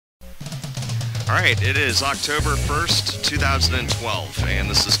All right, it is October 1st, 2012, and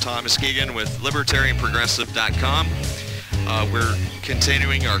this is Thomas Keegan with LibertarianProgressive.com. We're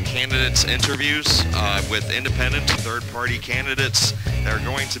continuing our candidates interviews with independent third-party candidates that are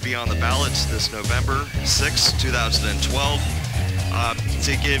going to be on the ballot this November 6, 2012,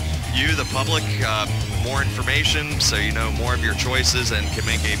 to give you, the public, more information so you know more of your choices and can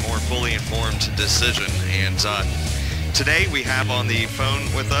make a more fully informed decision. And today we have on the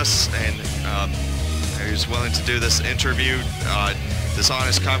phone with us, and who's willing to do this interview, this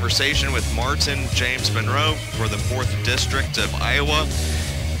honest conversation with Martin James Monroe for the 4th District of Iowa.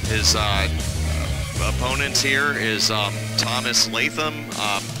 His opponent here is Thomas Latham,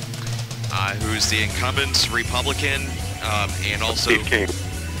 who's the incumbent Republican, and also Pete King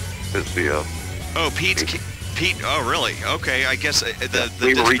is the. Pete. Oh, really? Okay, I guess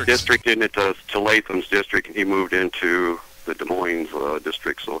we were redistricting it to Latham's district, and he moved into the Des Moines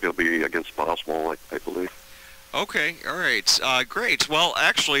district, so he'll be against Boswell, I believe. Okay, all right, great. Well,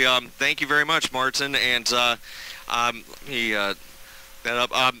 actually, thank you very much, Martin. And let me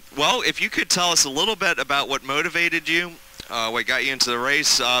well, if you could tell us a little bit about what motivated you, what got you into the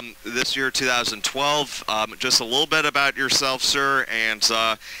race this year, 2012. Just a little bit about yourself, sir, and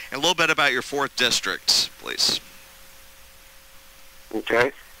a little bit about your 4th district, please.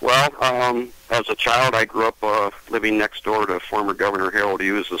 Okay. Well, as a child, I grew up living next door to former Governor Harold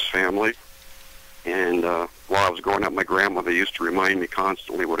Hughes' family. And while I was growing up, my grandmother used to remind me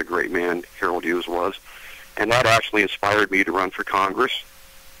constantly what a great man Harold Hughes was. And that actually inspired me to run for Congress.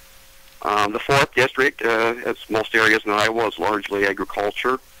 The 4th District, as most areas in Iowa, is largely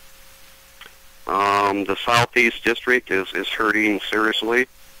agriculture. The Southeast District is hurting seriously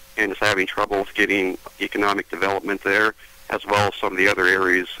and is having trouble with getting economic development there, as well as some of the other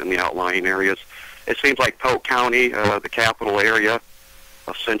areas in the outlying areas. It seems like Polk County, the capital area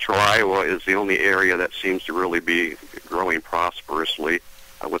of central Iowa, is the only area that seems to really be growing prosperously,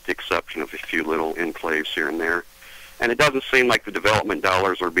 with the exception of a few little enclaves here and there. And it doesn't seem like the development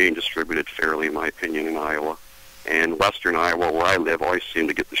dollars are being distributed fairly, in my opinion, in Iowa. And western Iowa, where I live, always seem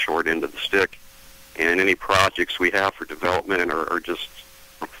to get the short end of the stick. And any projects we have for development are just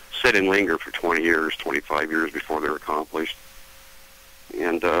sit and linger for 20 years, 25 years before they're accomplished.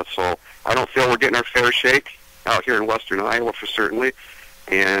 And so I don't feel we're getting our fair shake out here in western Iowa, for certainly.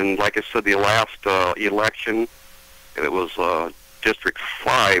 And like I said, the last election, it was District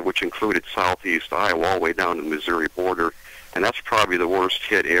 5, which included southeast Iowa all the way down to the Missouri border. And that's probably the worst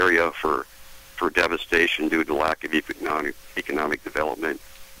hit area for devastation due to lack of economic development.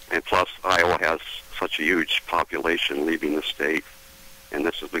 And plus, Iowa has such a huge population leaving the state. And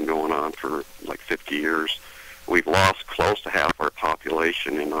this has been going on for like 50 years. We've lost close to half our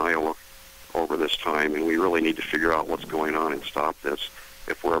population in Iowa over this time, and we really need to figure out what's going on and stop this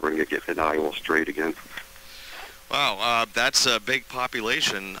if we're ever going to get Iowa straight again. Wow, that's a big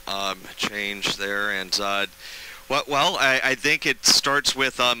population change there, and well, I think it starts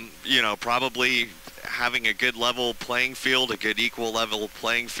with probably having a good level playing field, a good equal level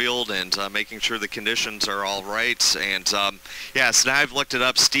playing field, and making sure the conditions are all right. And yes, now I've looked it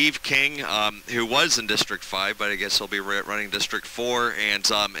up. Steve King, who was in District 5, but I guess he'll be running District 4,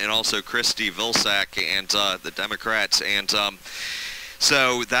 and also Christy Vilsack and the Democrats, and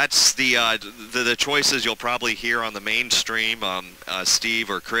so that's the choices you'll probably hear on the mainstream, Steve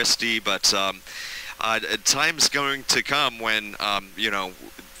or Christy, but time's going to come when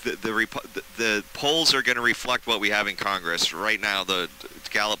the polls are going to reflect what we have in Congress. Right now, the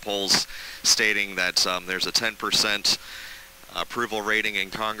Gallup polls stating that there's a 10% approval rating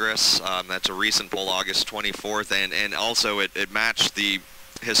in Congress. That's a recent poll, August 24th, and also it matched the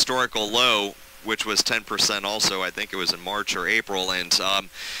historical low, which was 10% also. I think it was in March or April. And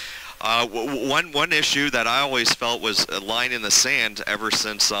one issue that I always felt was a line in the sand ever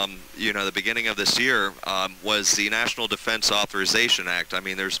since the beginning of this year was the National Defense Authorization Act. I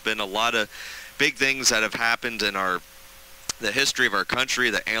mean, there's been a lot of big things that have happened in the history of our country.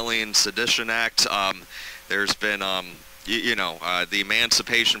 The Alien Sedition Act. There's been the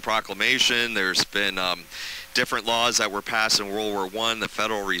Emancipation Proclamation. There's been different laws that were passed in World War I, the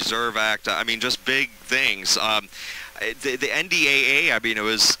Federal Reserve Act. I mean, just big things. The NDAA, I mean, it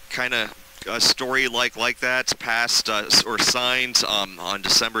was kind of a story like that, passed or signed on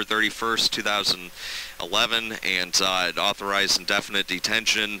December 31st, 2011, and it authorized indefinite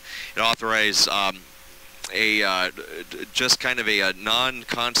detention. It authorized just kind of a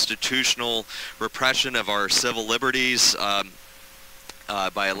non-constitutional repression of our civil liberties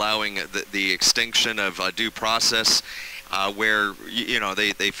by allowing the extinction of due process, where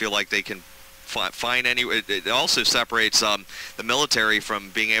they feel like they can find any. It also separates the military from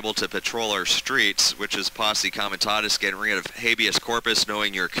being able to patrol our streets, which is posse comitatus, getting rid of habeas corpus,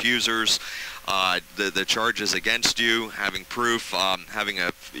 knowing your accusers, the charges against you, having proof, having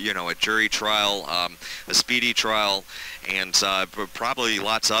a jury trial, a speedy trial, and probably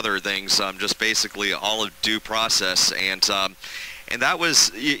lots of other things. Just basically all of due process, and that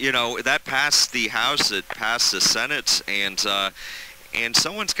was that passed the House, it passed the Senate, and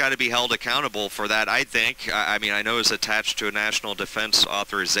someone's got to be held accountable for that, I think. I mean, I know it's attached to a National Defense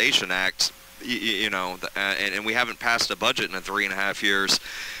Authorization Act, and we haven't passed a budget in 3.5 years.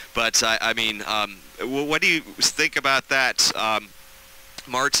 But, I mean, what do you think about that,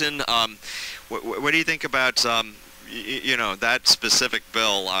 Martin? What do you think about, that specific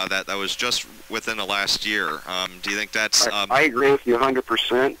bill that was just within the last year? Do you think that's... I agree with you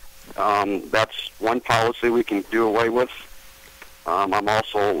 100%. That's one policy we can do away with. I'm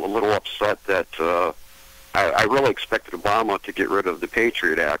also a little upset that I really expected Obama to get rid of the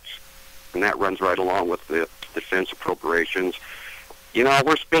Patriot Act, and that runs right along with the defense appropriations.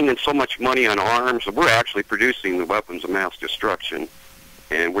 We're spending so much money on arms, we're actually producing the weapons of mass destruction,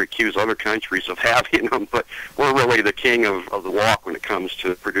 and we accuse other countries of having them, but we're really the king of the walk when it comes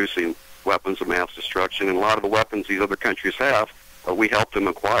to producing weapons of mass destruction, and a lot of the weapons these other countries have, we help them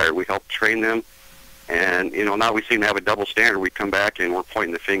acquire, we help train them. And, now we seem to have a double standard. We come back and we're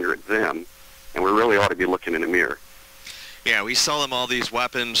pointing the finger at them. And we really ought to be looking in the mirror. Yeah, we sell them all these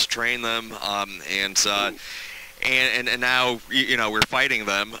weapons, train them, and now, we're fighting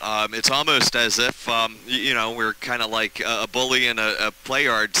them. It's almost as if, we're kind of like a bully in a play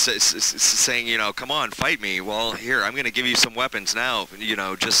yard saying, come on, fight me. Well, here, I'm going to give you some weapons now,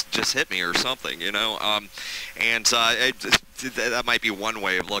 just hit me or something, and that might be one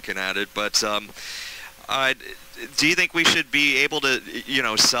way of looking at it, but... do you think we should be able to,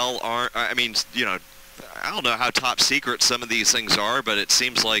 sell our, I don't know how top secret some of these things are, but it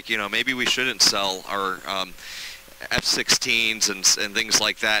seems like, maybe we shouldn't sell our F-16s and things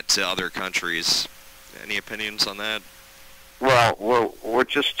like that to other countries. Any opinions on that? Well, we're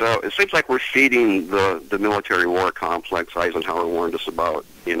just, it seems like we're feeding the military war complex Eisenhower warned us about,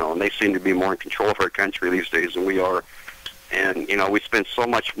 and they seem to be more in control of our country these days than we are. And, we spend so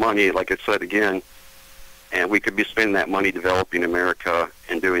much money, like I said again, and we could be spending that money developing America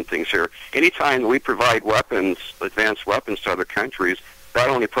and doing things here. Anytime we provide weapons, advanced weapons to other countries, that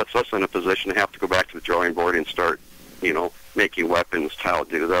only puts us in a position to have to go back to the drawing board and start, making weapons to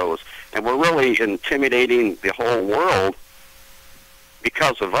outdo those. And we're really intimidating the whole world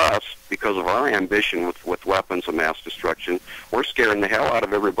because of us, because of our ambition with weapons of mass destruction. We're scaring the hell out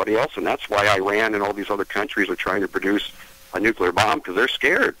of everybody else, and that's why Iran and all these other countries are trying to produce a nuclear bomb, because they're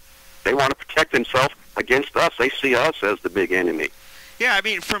scared. They want to protect themselves against us. They see us as the big enemy. Yeah, I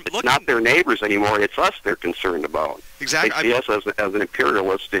mean, it's not their neighbors anymore. It's us they're concerned about. Exactly. They see us as an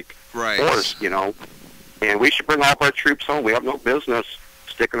imperialistic force, And we should bring all of our troops home. We have no business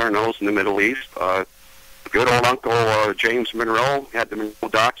sticking our nose in the Middle East. Good old Uncle James Monroe had the Monroe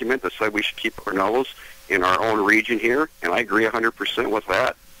document that said we should keep our nose in our own region here, and I agree 100% with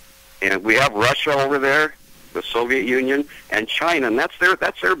that. And we have Russia over there, the Soviet Union, and China, and that's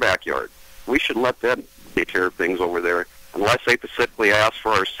their backyard. We should let them take care of things over there, unless they specifically ask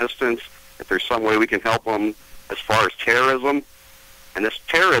for our assistance, if there's some way we can help them as far as terrorism. And this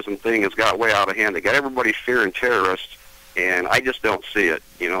terrorism thing has got way out of hand. They got everybody fearing terrorists, and I just don't see it.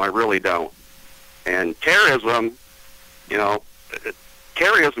 I really don't. And terrorism,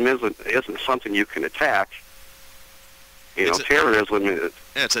 terrorism isn't something you can attack. Terrorism is...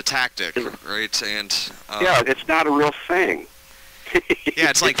 It's a tactic, right? And yeah, it's not a real thing. Yeah,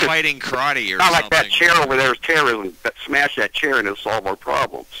 it's like fighting karate or not something. Like that chair over there is terrorism. Smash that chair and it'll solve our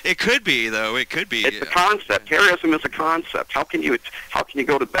problems. It could be, though. It could be. It's a concept. Terrorism is a concept. How can you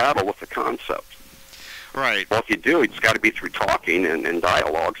go to battle with a concept? Right. Well, if you do, it's got to be through talking and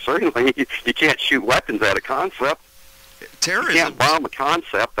dialogue. Certainly, you can't shoot weapons at a concept. Terrorism. You can't bomb a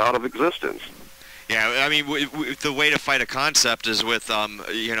concept out of existence. Yeah, I mean, the way to fight a concept is with,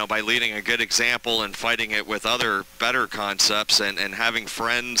 by leading a good example and fighting it with other better concepts and having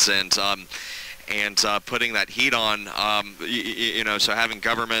friends and putting that heat on, so having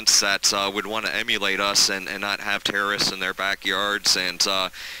governments that would want to emulate us and not have terrorists in their backyards, and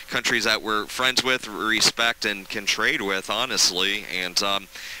countries that we're friends with, respect, and can trade with, honestly. And,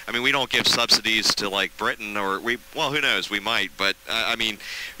 we don't give subsidies to, like, Britain, or who knows, we might, but,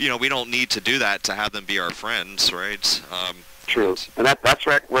 we don't need to do that to have them be our friends, right? True. And that's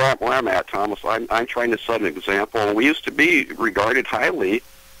right where I'm at, Thomas. I'm trying to set an example. We used to be regarded highly,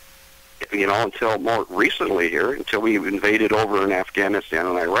 until more recently here, until we invaded over in Afghanistan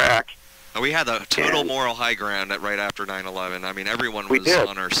and Iraq, We had the total And moral high ground right after 9/11. I mean, everyone we was did.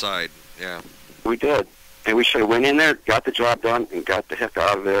 on our side. Yeah. We did. And we should have went in there, got the job done, and got the heck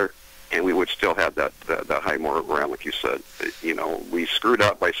out of there, and we would still have that high moral ground, like you said. You know, we screwed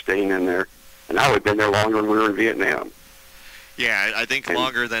up by staying in there, and I would have been there longer than we were in Vietnam. Yeah, I think And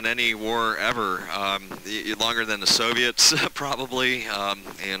longer than any war ever. Longer than the Soviets, probably,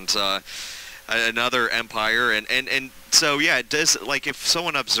 and another empire. And so, yeah, it does, like, if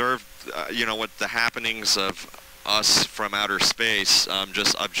someone observed, what the happenings of us from outer space,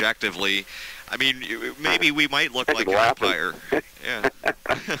 just objectively, I mean, maybe we might look like an empire. Yeah.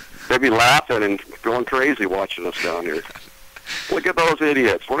 They'd be laughing and going crazy watching us down here. Look at those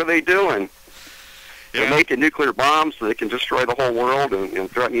idiots. What are they doing? Yeah. They're making nuclear bombs so they can destroy the whole world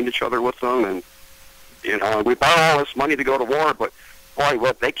and threatening each other with them. And, we borrow all this money to go to war, but, boy,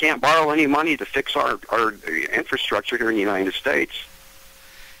 they can't borrow any money to fix our infrastructure here in the United States.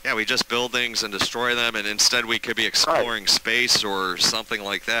 Yeah, we just build things and destroy them, and instead we could be exploring space or something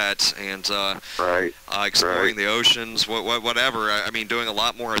like that, and exploring the oceans, whatever. I mean, doing a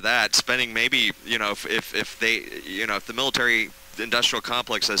lot more of that. Spending maybe, if the military-industrial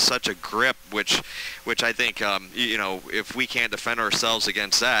complex has such a grip, which I think, if we can't defend ourselves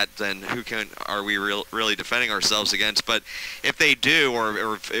against that, then are we really defending ourselves against? But if they do,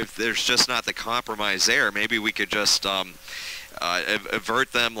 or if there's just not the compromise there, maybe we could just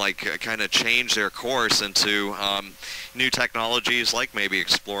avert them, kind of change their course into new technologies, like maybe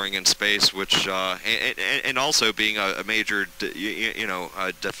exploring in space, which and also being a major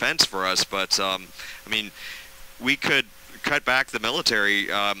defense for us. But I mean, we could cut back the military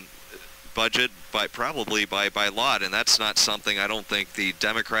budget probably by lot, and that's not something I don't think the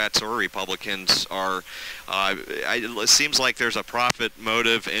Democrats or Republicans are. It seems like there's a profit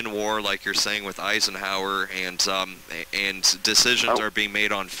motive in war, like you're saying with Eisenhower, and decisions are being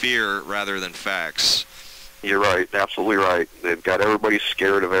made on fear rather than facts. You're right, absolutely right. They've got everybody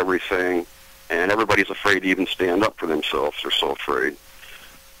scared of everything, and everybody's afraid to even stand up for themselves. They're so afraid.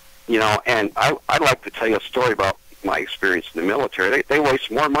 And I'd like to tell you a story about my experience in the military. They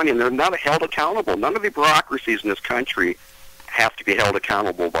waste more money, and they're not held accountable. None of the bureaucracies in this country have to be held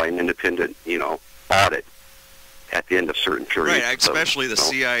accountable by an independent, audit at the end of certain periods. Right, especially the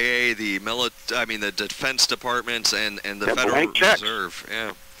CIA, the Defense Departments, and the Federal blank checks. Reserve.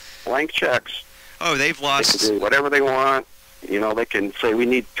 Yeah. Blank checks. Oh, they've lost. They can do whatever they want. They can say we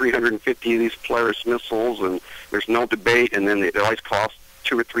need 350 of these Polaris missiles, and there's no debate, and then they always cost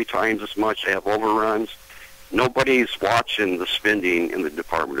 2 or 3 times as much. They have overruns. Nobody's watching the spending in the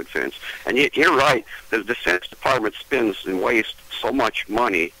Department of Defense. And you're right. The Defense Department spends and wastes so much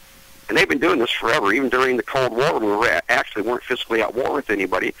money, and they've been doing this forever. Even during the Cold War, when we actually weren't physically at war with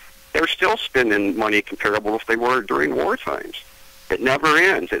anybody, they were still spending money comparable if they were during war times. It never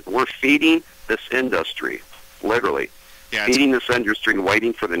ends. We're feeding this industry, literally. Yeah, feeding this industry and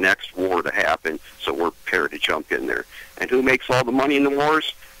waiting for the next war to happen so we're prepared to jump in there. And who makes all the money in the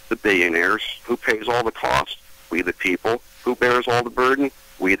wars? The billionaires. Who pays all the cost? We the people. Who bears all the burden?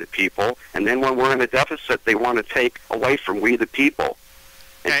 We the people. And then when we're in a deficit, they want to take away from we the people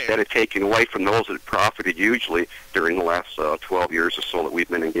instead of taking away from those that profited hugely during the last 12 years or so that we've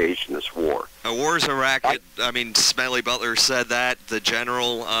been engaged in this war. A war's a racket. I mean, Smedley Butler said that. The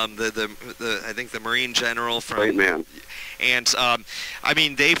general, I think the Marine general from... Great man. And, I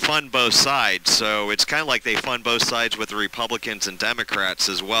mean, they fund both sides, so it's kind of like they fund both sides with the Republicans and Democrats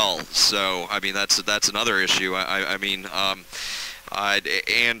as well. So, I mean, that's another issue.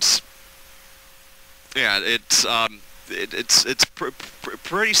 It's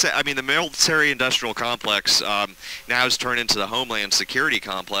pretty sad. I mean, the military-industrial complex now has turned into the Homeland Security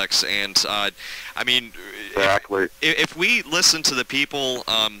complex, and I mean, exactly. If we listen to the people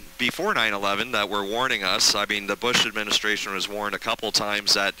before 9/11 that were warning us, I mean, the Bush administration was warned a couple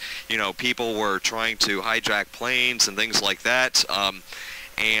times that people were trying to hijack planes and things like that,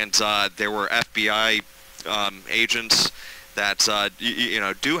 and there were FBI agents that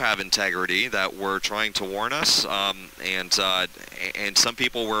do have integrity that were trying to warn us, and some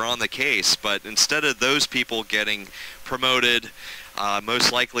people were on the case, but instead of those people getting promoted,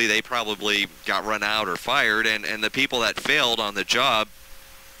 most likely they probably got run out or fired, and the people that failed on the job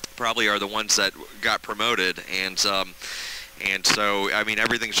probably are the ones that got promoted, and so I mean,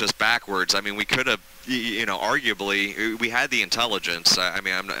 everything's just backwards. I mean, we could have, arguably we had the intelligence. I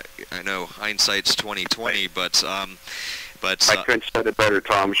mean, I know hindsight's 20/20, but I couldn't have said it better,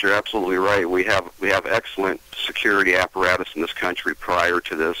 Thomas. You're absolutely right. We have excellent security apparatus in this country prior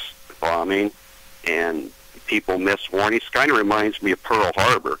to this bombing, and people miss warnings. It kind of reminds me of Pearl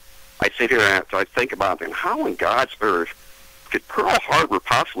Harbor. I sit here and I think about it, how in God's earth could Pearl Harbor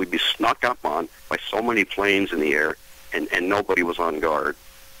possibly be snuck up on by so many planes in the air, and nobody was on guard?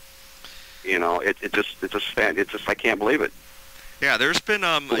 You know, it just I can't believe it. Yeah, there's been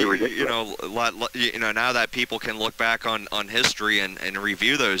you know, a lot, you know, now that people can look back on history and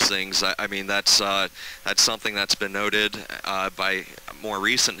review those things. I mean, that's something that's been noted by more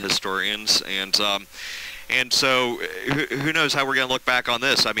recent historians, and so who knows how we're going to look back on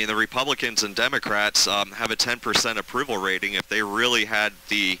this. I mean, the Republicans and Democrats have a 10% approval rating. If they really had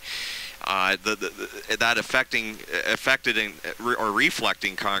that affected or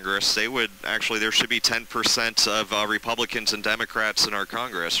reflecting Congress, they would actually, there should be 10% of Republicans and Democrats in our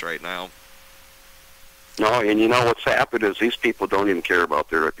Congress right now. No, and you know what's happened is these people don't even care about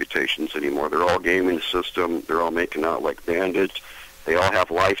their reputations anymore. They're all gaming the system. They're all making out like bandits. They all have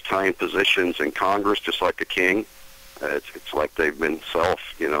lifetime positions in Congress, just like a king. It's like they've been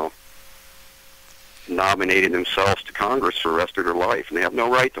nominating themselves to Congress for the rest of their life, and they have no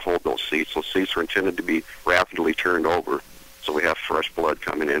right to hold those seats. Those seats are intended to be rapidly turned over, so we have fresh blood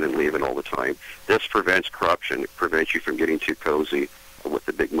coming in and leaving all the time. This prevents corruption. It prevents you from getting too cozy with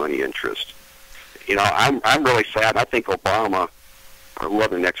the big money interest. You know, I'm really sad. I think Obama, or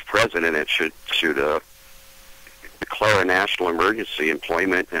whoever the next president, should declare a national emergency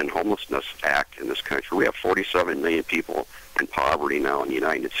employment and homelessness act in this country. We have 47 million people in poverty now in the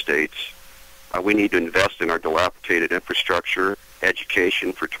United States. We need to invest in our dilapidated infrastructure,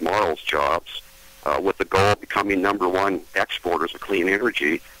 education for tomorrow's jobs, with the goal of becoming #1 exporters of clean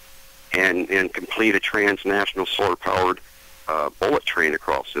energy, and complete a transnational solar-powered bullet train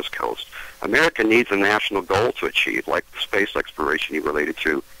across this coast. America needs a national goal to achieve, like the space exploration you related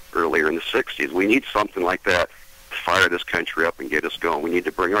to earlier in the 60s. We need something like that to fire this country up and get us going. We need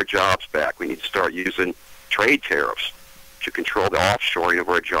to bring our jobs back. We need to start using trade tariffs to control the offshoring of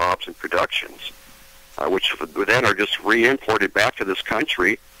our jobs and productions, which then are just re-imported back to this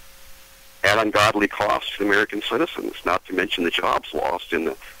country at ungodly cost to the American citizens, not to mention the jobs lost and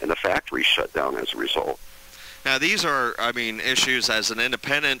the factories shut down as a result. Now, these are, I mean, issues as an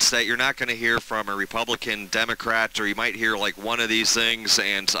independent that you're not going to hear from a Republican, Democrat, or you might hear like one of these things,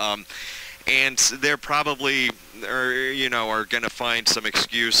 and they're probably, are going to find some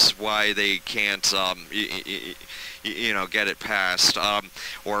excuse why they can't, get it passed,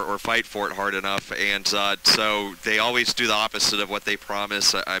 or fight for it hard enough, and so they always do the opposite of what they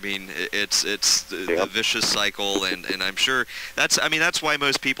promise. I mean, it's the vicious cycle, and I'm sure that's why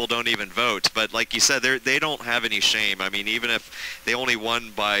most people don't even vote. But like you said, they don't have any shame. I mean, even if they only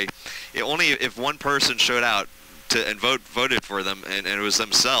won by, only if one person showed out and voted for them, and it was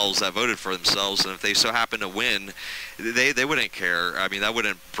themselves that voted for themselves, and if they so happen to win, they wouldn't care. I mean, that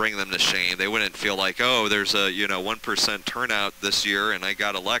wouldn't bring them to shame. They wouldn't feel like, oh, there's a 1% turnout this year and I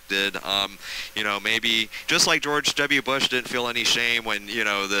got elected. Maybe just like George W. Bush didn't feel any shame when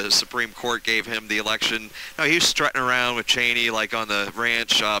the Supreme Court gave him the election. No, he was strutting around with Cheney like on the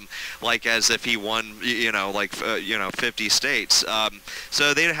ranch, like as if he won 50 states.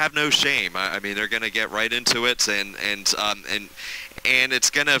 So they have no shame. I mean, they're going to get right into it, and it's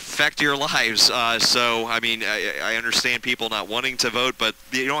going to affect your lives. So, I mean, I understand people not wanting to vote, but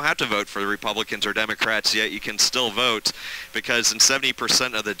you don't have to vote for the Republicans or Democrats yet. You can still vote because in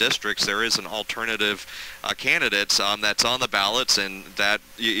 70% of the districts there is an alternative candidate that's on the ballots, and that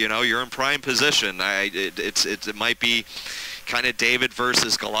you're in prime position. It might be kind of David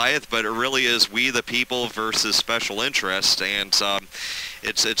versus Goliath, but it really is we the people versus special interest, and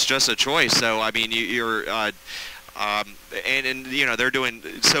it's just a choice. So, I mean, they're doing,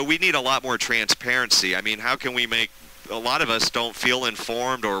 so we need a lot more transparency. I mean, how can we make, a lot of us don't feel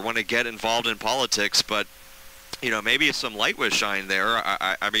informed or want to get involved in politics, but maybe some light was shined there.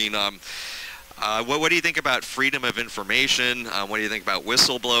 What do you think about freedom of information? What do you think about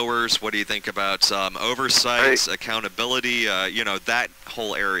whistleblowers? What do you think about oversights, accountability, that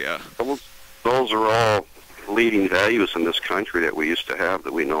whole area? Those are all leading values in this country that we used to have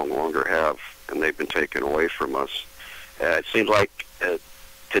that we no longer have, and they've been taken away from us. It seems like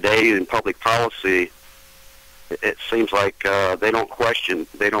today in public policy, it seems like they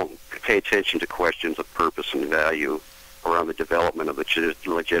don't pay attention to questions of purpose and value around the development of the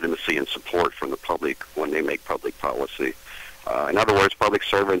legitimacy and support from the public when they make public policy. In other words, public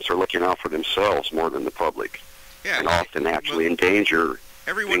servants are looking out for themselves more than the public, and often actually endanger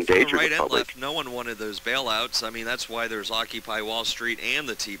Everyone from the right and left, no one wanted those bailouts. I mean, that's why there's Occupy Wall Street and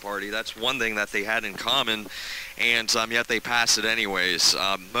the Tea Party. That's one thing that they had in common, and yet they pass it anyways.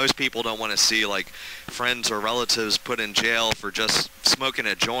 Most people don't want to see, like, friends or relatives put in jail for just smoking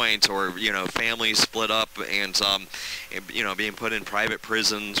a joint, or, you know, families split up and, you know, being put in private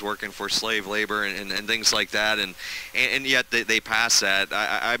prisons, working for slave labor and things like that, and yet they pass that.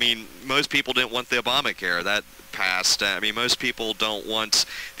 I mean, most people didn't want the Obamacare. That passed. I mean, most people don't want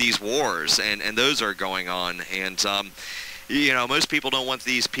these wars, and those are going on, and you know, most people don't want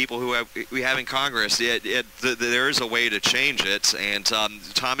these people we have in Congress. There is a way to change it, and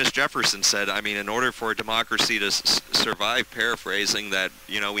Thomas Jefferson said, I mean, in order for a democracy to survive, paraphrasing, that,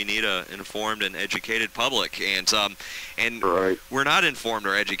 you know, we need an informed and educated public, and right. We're not informed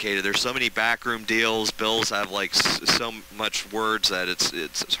or educated. There's so many backroom deals. Bills have like so much words that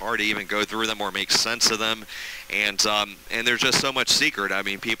it's hard to even go through them or make sense of them, and there's just so much secret. I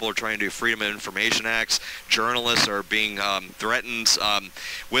mean, people are trying to do Freedom of Information Acts. Journalists are being threatened.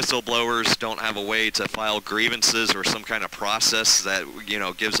 Whistleblowers don't have a way to file grievances or some kind of process that, you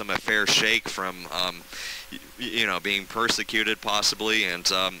know, gives them a fair shake from, you know, being persecuted possibly.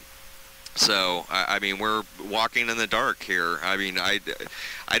 And so, I mean, we're walking in the dark here. I mean, I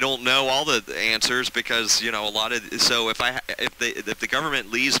don't know all the answers because, you know, so if the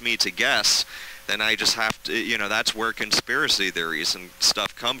government leaves me to guess, then I just have to, you know, that's where conspiracy theories and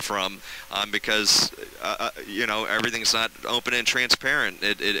stuff come from, because, you know, everything's not open and transparent.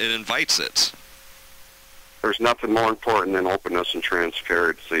 It invites it. There's nothing more important than openness and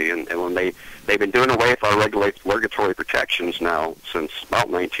transparency, and when they've been doing away with our regulatory protections now since about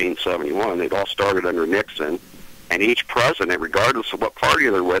 1971. They've all started under Nixon, and each president, regardless of what party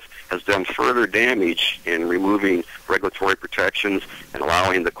they're with, has done further damage in removing regulatory protections and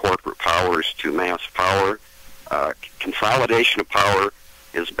allowing the corporate powers to mass power. Consolidation of power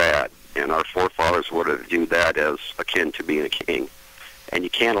is bad, and our forefathers would have viewed that as akin to being a king. And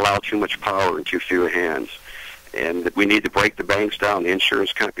you can't allow too much power in too few hands. And we need to break the banks down, the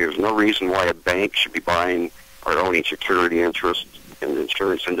insurance company. There's no reason why a bank should be buying or owning security interests in the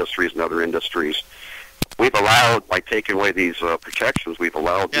insurance industries and other industries. We've allowed, by taking away these protections, we've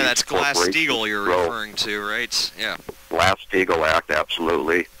allowed these that's Glass-Steagall you're referring to, right? Yeah. Glass-Steagall Act,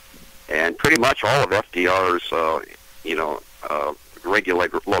 absolutely. And pretty much all of FDR's, you know,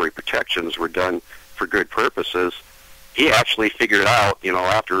 regulatory protections were done for good purposes. He actually figured out, you know,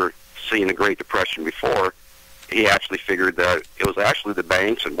 after seeing the Great Depression before, he actually figured that it was actually the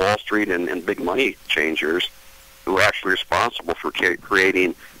banks and Wall Street and big money changers who were actually responsible for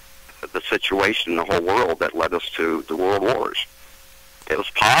creating the situation in the whole world that led us to the world wars. It was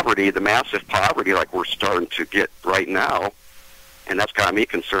poverty, the massive poverty like we're starting to get right now, and that's got me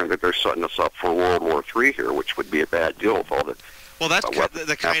concerned that they're setting us up for World War III here, which would be a bad deal with all the well, that's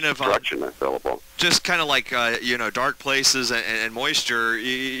the kind of destruction available. Just kind of like you know, dark places and moisture.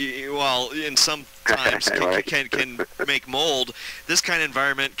 Well, in some times right. can make mold. This kind of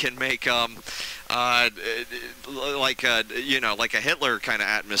environment can make like a, you know, like a Hitler kind of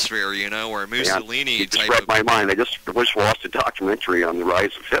atmosphere, you know, or Mussolini type. You read my mind. I just watched a documentary on the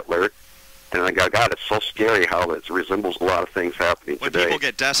rise of Hitler, and I got, God, it's so scary how it resembles a lot of things happening when today. When people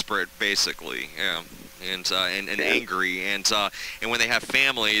get desperate, basically, yeah. And angry, and when they have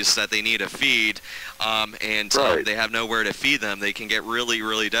families that they need to feed, and right. They have nowhere to feed them, they can get really,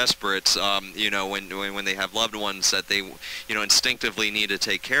 really desperate. You know, when they have loved ones that they, you know, instinctively need to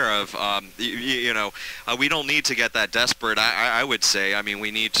take care of. You know, we don't need to get that desperate. I would say. I mean,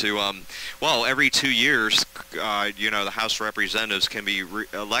 we need to. Well, every 2 years, you know, the House of Representatives can be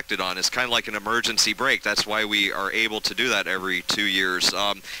elected on. It's kind of like an emergency break. That's why we are able to do that every 2 years.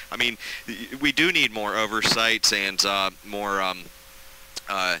 I mean, we do need more oversight and more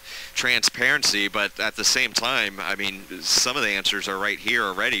transparency, but at the same time, I mean, some of the answers are right here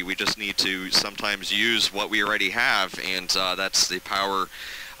already. We just need to sometimes use what we already have, and that's the power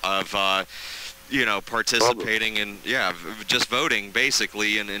of you know, participating in, yeah, just voting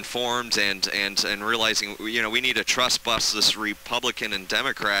basically, and informed and realizing, you know, we need to trust bust this Republican and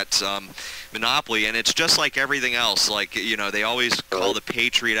Democrat monopoly. And it's just like everything else. Like, you know, they always call the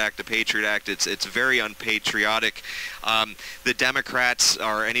Patriot Act the Patriot Act. It's very unpatriotic. The Democrats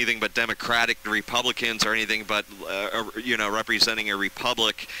are anything but democratic. The Republicans are anything but, you know, representing a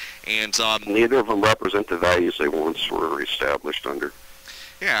republic. And neither of them represent the values they once were established under.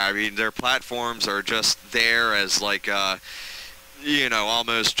 Yeah, I mean, their platforms are just there as like, you know,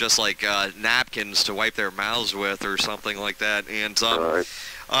 almost just like napkins to wipe their mouths with or something like that. And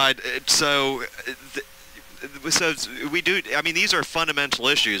so so we do. I mean, these are fundamental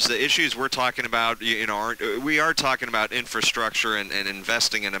issues. The issues we're talking about, we are talking about infrastructure and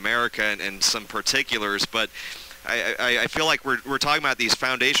investing in America and some particulars, but I feel like we're talking about these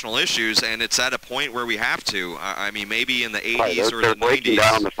foundational issues, and it's at a point where we have to. I mean, maybe in the 80s or the 90s. They're breaking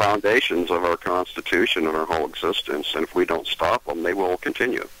down the foundations of our Constitution and our whole existence, and if we don't stop them, they will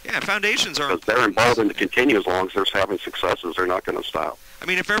continue. Yeah, foundations are because they're emboldened to continue as long as they're having successes. They're not going to stop. I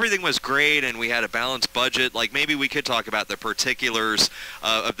mean, if everything was great and we had a balanced budget, like maybe we could talk about the particulars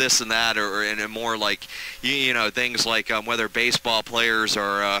of this and that, or in a more like, things like whether baseball players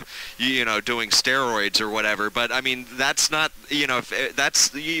are, doing steroids or whatever. But I mean, that's not,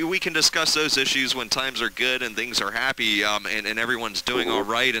 we can discuss those issues when times are good and things are happy, and everyone's doing all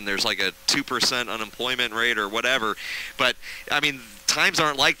right, and there's like a 2% unemployment rate or whatever. But I mean, times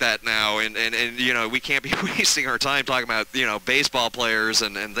aren't like that now, and we can't be wasting our time talking about baseball players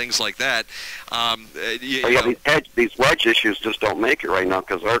and things like that. These wedge issues just don't make it right now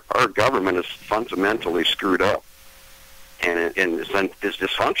because our government is fundamentally screwed up and is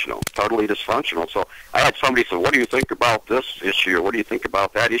dysfunctional, totally dysfunctional. So I had somebody say, "What do you think about this issue? Or what do you think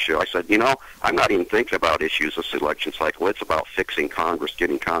about that issue?" I said, I'm not even thinking about issues this election cycle. It's about fixing Congress,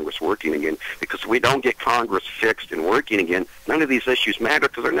 getting Congress working again. Because if we don't get Congress fixed and working again, none of these issues matter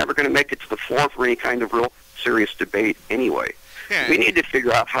because they're never going to make it to the floor for any kind of real serious debate anyway. Yeah. We need to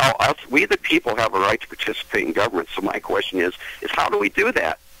figure out how we the people have a right to participate in government. So my question is how do we do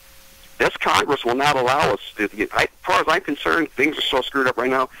that? This Congress will not allow us to get, as far as I'm concerned, things are so screwed up right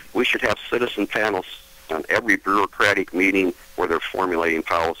now, we should have citizen panels on every bureaucratic meeting where they're formulating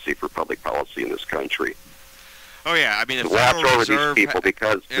policy for public policy in this country. Oh, yeah. I mean, to watch over these people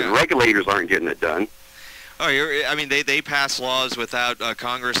because the regulators aren't getting it done. Oh, I mean, they pass laws without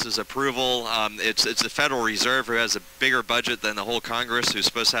Congress's approval. It's the Federal Reserve who has a bigger budget than the whole Congress, who's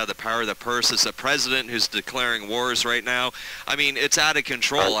supposed to have the power of the purse. It's the president who's declaring wars right now. I mean, it's out of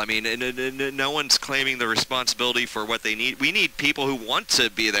control. I mean, no one's claiming the responsibility for what they need. We need people who want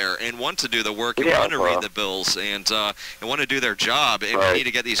to be there and want to do the work and want to read the bills and want to do their job. And we need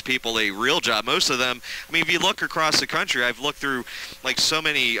to get these people a real job. Most of them, I mean, if you look across the country, I've looked through like so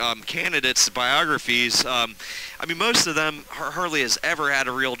many candidates' biographies. I mean, most of them hardly has ever had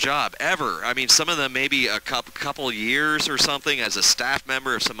a real job, ever. I mean, some of them maybe a couple years or something as a staff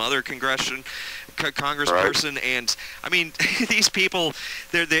member of some other congressperson. Right. And I mean, these people,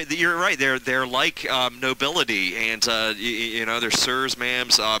 you're right. They're like nobility, and they're sirs,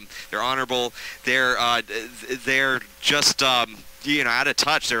 ma'ams. They're honorable. They're just out of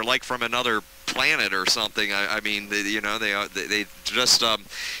touch. They're like from another planet or something. I mean, they just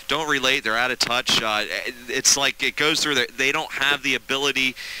don't relate. They're out of touch. It's like it goes through. They don't have the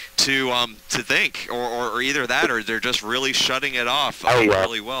ability to think, or either that, or they're just really shutting it off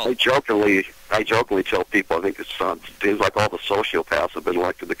really well. I jokingly tell people I think it seems like all the sociopaths have been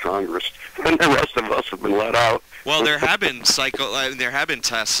elected to Congress, and the rest of us have been let out. Well, there have been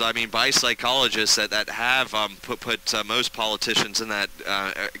tests. I mean, by psychologists that have put most politicians in that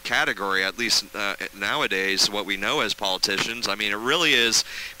category. At least nowadays, what we know as politicians. I mean, it really is.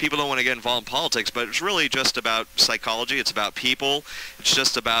 People don't want to get involved in politics, but it's really just about psychology. It's about people. It's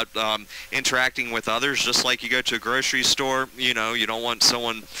just about interacting with others. Just like you go to a grocery store, you don't want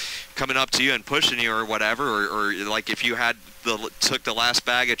someone coming up to you and pushing you or whatever, or like if you took the last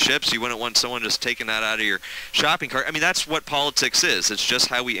bag of chips, you wouldn't want someone just taking that out of your shopping cart. I mean, that's what politics is. It's just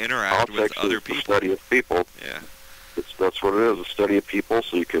how we interact with other people. Study of people. Yeah. That's what it is, a study of people,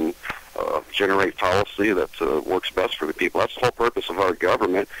 so you can generate policy that works best for the people. That's the whole purpose of our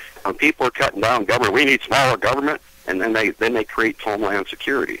government. When people are cutting down government, we need smaller government, and then they create homeland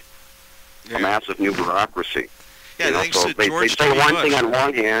security, a massive new bureaucracy. Yeah, so they say one thing on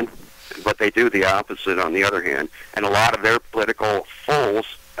one hand, but they do the opposite on the other hand. And a lot of their political foes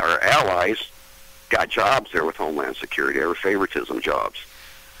or allies got jobs there with Homeland Security, or favoritism jobs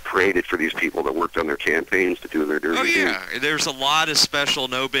created for these people that worked on their campaigns to do their dirty deeds. Oh, yeah. There's a lot of special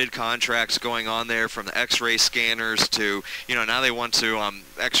no-bid contracts going on there, from the X-ray scanners to, now they want to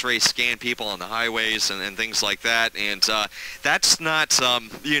X-ray scan people on the highways and things like that. And that's not,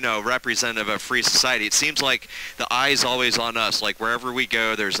 representative of free society. It seems like the eye's always on us. Like wherever we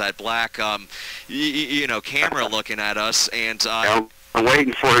go, there's that black, camera looking at us. And I'm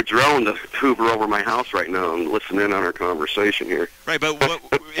waiting for a drone to hoover over my house right now and listen in on our conversation here. Right, but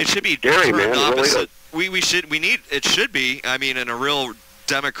it should be scary, man. Opposite. It should be. I mean, in a real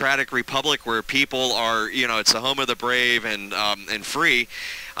democratic republic where people are, it's the home of the brave and free,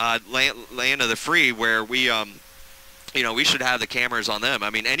 land of the free, where we you know, we should have the cameras on them. I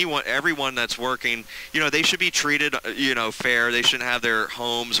mean, everyone that's working, you know, they should be treated, you know, fair. They shouldn't have their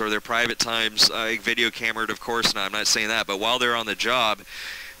homes or their private times video cameraed, of course not. I'm not saying that. But while they're on the job,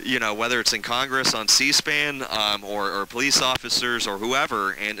 you know, whether it's in Congress on C-SPAN or police officers or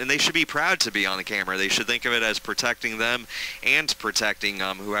whoever, and they should be proud to be on the camera. They should think of it as protecting them and protecting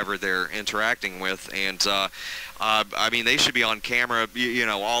whoever they're interacting with. And, I mean, they should be on camera, you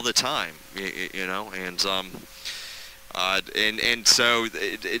know, all the time, you know, and so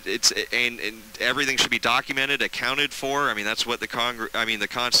it's everything should be documented, accounted for. I mean, that's what the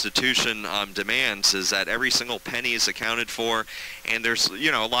Constitution demands, is that every single penny is accounted for. And there's,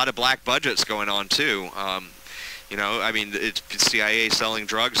 you know, a lot of black budgets going on too. You know, I mean, it's CIA selling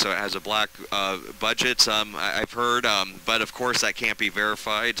drugs, so it has a black budget, I've heard, but of course that can't be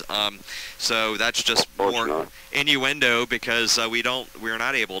verified. So that's just more innuendo, because we're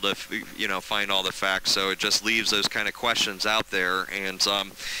not able to, you know, find all the facts. So it just leaves those kind of questions out there, and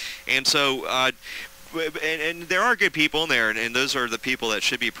so. And there are good people in there, and those are the people that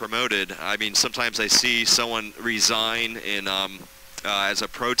should be promoted. I mean, sometimes I see someone resign in as a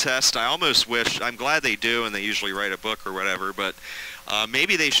protest. I almost wish, I'm glad they do, and they usually write a book or whatever, but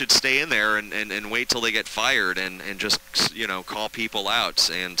maybe they should stay in there and wait till they get fired and just, you know, call people out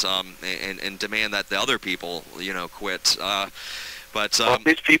and demand that the other people, you know, quit. But well, if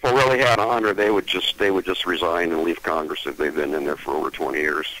these people really had honor, they would just resign and leave Congress if they've been in there for over 20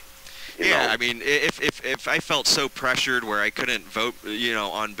 years. Yeah, I mean, if I felt so pressured where I couldn't vote, you know,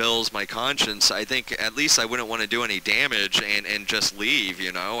 on bills, my conscience, I think at least I wouldn't want to do any damage and just leave,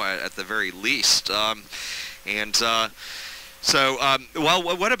 you know, at the very least. So, well,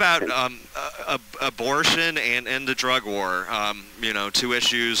 what about abortion and the drug war? You know, two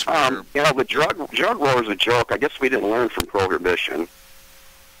issues. Where you know, the drug war is a joke. I guess we didn't learn from Prohibition.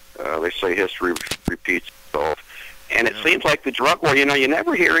 They say history repeats itself. And it seems like the drug war, you know, you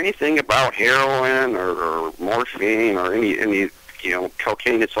never hear anything about heroin or morphine or any you know,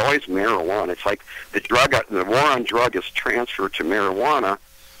 cocaine. It's always marijuana. It's like the war on drug is transferred to marijuana.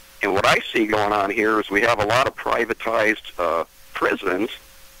 And what I see going on here is we have a lot of privatized prisons,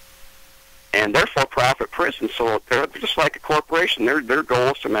 and they're for-profit prisons. So they're just like a corporation. Their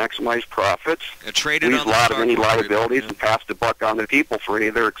goal is to maximize profits, traded on a lot of any liabilities, and pass the buck on the people for any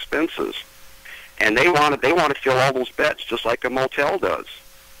of their expenses. And they want to fill all those beds just like a motel does.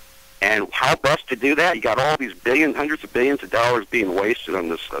 And how best to do that? You got all these hundreds of billions of dollars being wasted on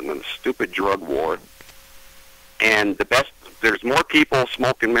this stupid drug war. And there's more people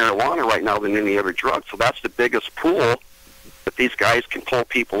smoking marijuana right now than any other drug. So that's the biggest pool that these guys can pull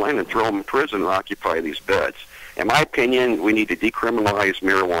people in and throw them in prison and occupy these beds. In my opinion, we need to decriminalize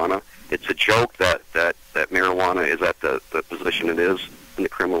marijuana. It's a joke that marijuana is at the position it is in the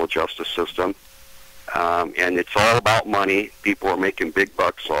criminal justice system. And it's all about money. People are making big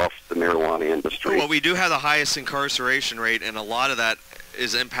bucks off the marijuana industry. Well, we do have the highest incarceration rate, and a lot of that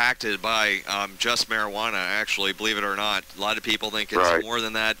is impacted by just marijuana, actually, believe it or not. A lot of people think it's more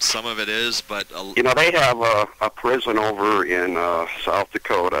than that. Some of it is, but... You know, they have a prison over in South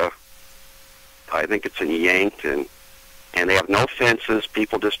Dakota. I think it's in Yankton. And they have no fences.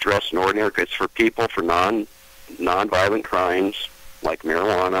 People just dress in ordinary. It's for people for non-violent crimes, like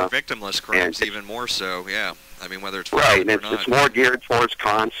marijuana. Victimless crimes, even more so, yeah. I mean, whether it's right, and it's more geared towards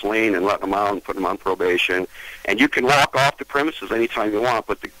counseling and letting them out and putting them on probation. And you can walk off the premises anytime you want,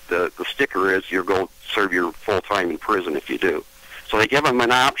 but the sticker is you're going to serve your full time in prison if you do. So they give them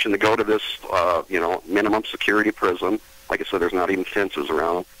an option to go to this, you know, minimum security prison. Like I said, there's not even fences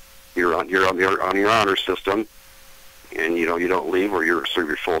around. You're on your honor system, and you know you don't leave or you serve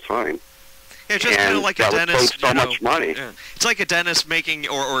your full time. Yeah, just kind of like a dentist. So much money. Yeah. It's like a dentist making,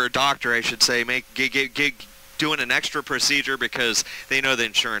 or a doctor, I should say, doing an extra procedure because they know the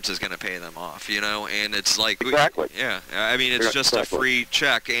insurance is going to pay them off, you know, and it's like, exactly. Yeah, I mean, it's just a free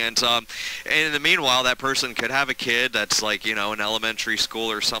check, and in the meanwhile, that person could have a kid that's like, you know, in elementary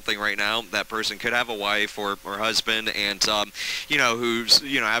school or something right now. That person could have a wife or husband, and you know, who's,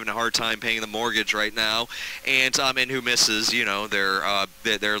 you know, having a hard time paying the mortgage right now, and who misses, you know,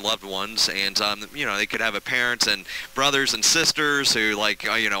 their loved ones, and you know, they could have a parents and brothers and sisters who, like,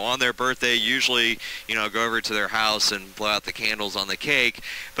 you know, on their birthday usually, you know, go over to their house and blow out the candles on the cake,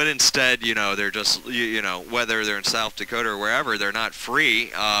 but instead, you know, they're just, you know, whether they're in South Dakota or wherever, they're not free,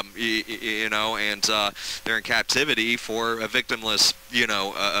 you know, and they're in captivity for a victimless, you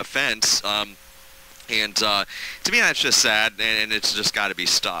know, offense. And to me, that's just sad, and it's just got to be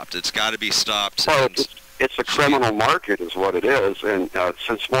stopped. It's got to be stopped. Well, it's a criminal market is what it is, and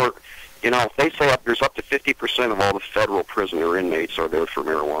since more, you know, they say there's up to 50% of all the federal prisoner inmates are there for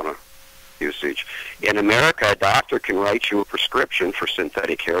marijuana. usage. In America, a doctor can write you a prescription for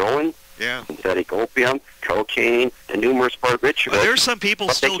synthetic heroin, synthetic opium, cocaine, and numerous barbiturates. Well, there's some people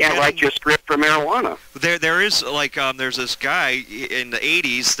but still they can't write you a script for marijuana. There is, like, there's this guy in the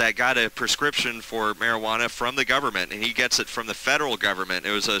 80s that got a prescription for marijuana from the government, and he gets it from the federal government.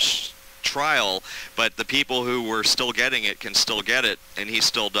 It was a trial, but the people who were still getting it can still get it, and he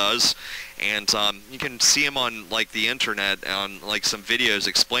still does. And you can see him on, like, the internet on, like, some videos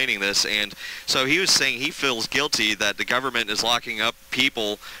explaining this. And so he was saying he feels guilty that the government is locking up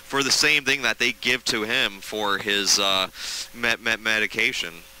people for the same thing that they give to him for his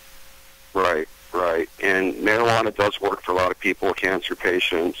medication. Right. And marijuana does work for a lot of people, cancer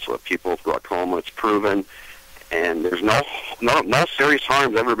patients, people with glaucoma. It's proven. And there's no serious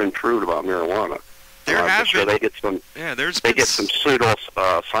harm's ever been proved about marijuana. There have been. They get some. Yeah, they get some pseudo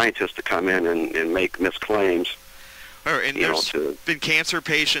scientists to come in and make misclaims. And there's been cancer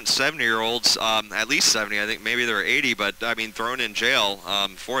patients, 70-year-olds, at least 70. I think maybe they're 80, but I mean, thrown in jail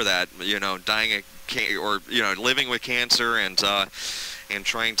for that. Dying of or living with cancer and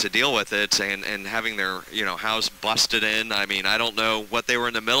trying to deal with it and having their house busted in. I mean, I don't know what they were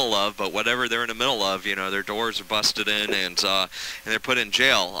in the middle of, but whatever they're in the middle of, their doors are busted in and they're put in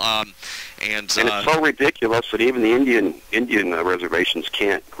jail. And it's so ridiculous that even the Indian reservations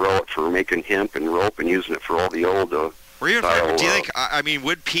can't grow it for making hemp and rope and using it for all the old do you think, I mean,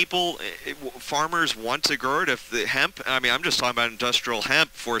 would farmers want to grow it if the hemp, I mean, I'm just talking about industrial hemp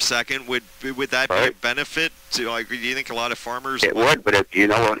for a second, would that be a benefit to, like, do you think a lot of farmers would, but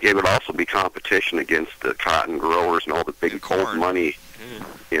it would also be competition against the cotton growers and all the big cold money,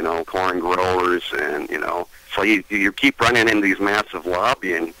 corn growers, and, so you keep running into these massive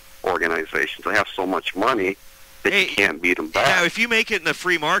lobbying organizations that have so much money that you can't beat them back. Now, if you make it in the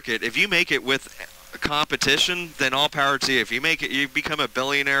free market, if you make it with competition, then all power to you. If you make it, you become a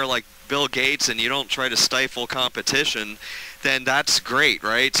billionaire like Bill Gates and you don't try to stifle competition, then that's great,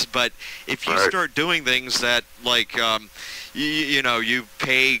 right? But if you start doing things that, like, you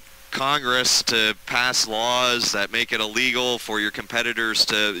pay Congress to pass laws that make it illegal for your competitors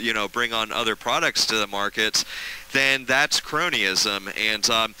to, bring on other products to the markets, then that's cronyism. And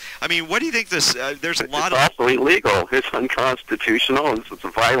I mean, what do you think this? There's a lot of. It's also illegal. It's unconstitutional. It's a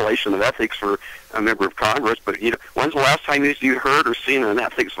violation of ethics for a member of Congress. But when's the last time you heard or seen an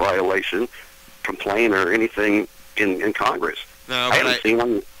ethics violation complaint or anything in Congress? No, I haven't seen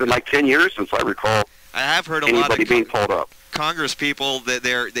one. It's been like 10 years since I recall. I have heard anybody being pulled up. Congress people that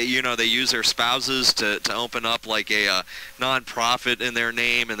they use their spouses to open up like a non-profit in their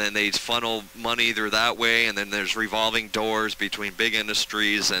name, and then they funnel money through that way, and then there's revolving doors between big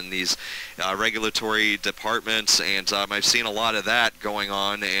industries and these regulatory departments, and I've seen a lot of that going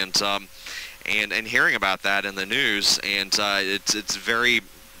on, and hearing about that in the news, and it's very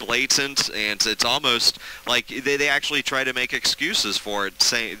blatant, and it's almost like they actually try to make excuses for it,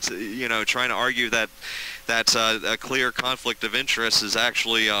 saying, trying to argue that a clear conflict of interest is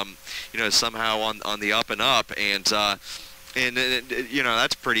actually, somehow on the up and up, and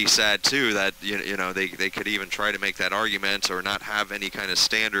that's pretty sad too. That they could even try to make that argument or not have any kind of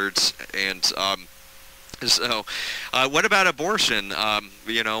standards. And so, what about abortion?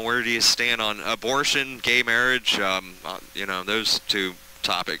 Where do you stand on abortion, gay marriage? Those two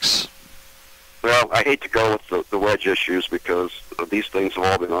topics. Well, I hate to go with the wedge issues because these things have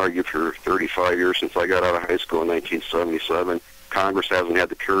all been argued for 35 years since I got out of high school in 1977. Congress hasn't had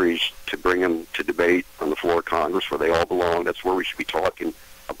the courage to bring them to debate on the floor of Congress where they all belong. That's where we should be talking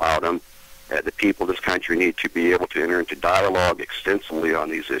about them. The people of this country need to be able to enter into dialogue extensively on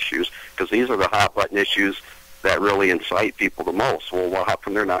these issues because these are the hot-button issues that really incite people the most. Well, how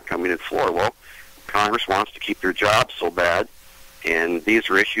come they're not coming to the floor? Well, Congress wants to keep their jobs so bad. And these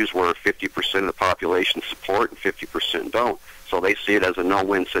are issues where 50% of the population support and 50% don't. So they see it as a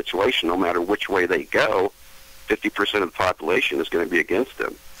no-win situation. No matter which way they go, 50% of the population is going to be against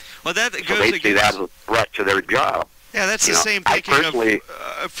them. Well, that so they see that as a threat to their job. Yeah, that's the same thinking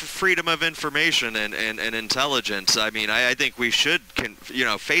of freedom of information and intelligence. I mean, I think we should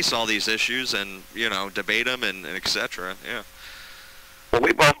face all these issues and debate them and et cetera. Yeah. Well,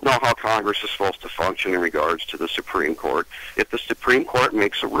 we both know how Congress is supposed to function in regards to the Supreme Court. If the Supreme Court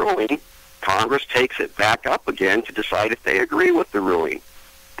makes a ruling, Congress takes it back up again to decide if they agree with the ruling.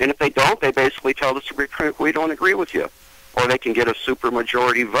 And if they don't, they basically tell the Supreme Court, we don't agree with you. Or they can get a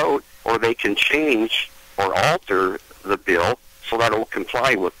supermajority vote, or they can change or alter the bill so that it will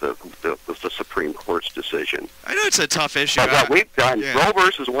comply with the Supreme Court's decision. I know it's a tough issue. But what we've done, Roe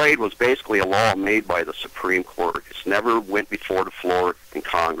versus Wade was basically a law made by the Supreme Court. It's never went before the floor in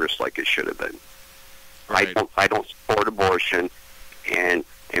Congress like it should have been. Right. I don't support abortion, and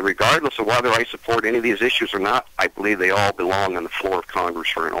And regardless of whether I support any of these issues or not, I believe they all belong on the floor of Congress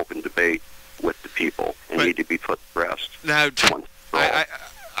for an open debate with the people and need to be put to rest. Now,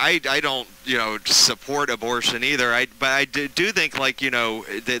 I don't, support abortion either. But I do think, like,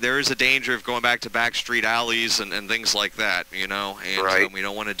 there is a danger of going back to backstreet alleys and things like that, and Right. we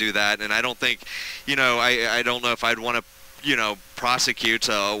don't want to do that. And I don't think, I don't know if I'd want to, prosecute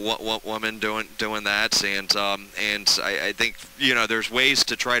a woman doing that. And I think, there's ways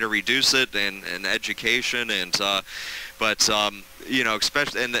to try to reduce it and education but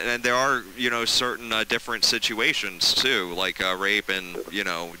especially and there are certain different situations too, like rape and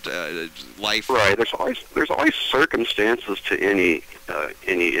life. Right. There's always circumstances to any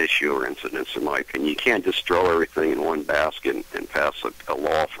issue or incidents, in my opinion. You can't just throw everything in one basket and pass a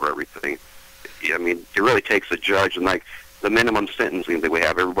law for everything. I mean, it really takes a judge, and like the minimum sentencing that we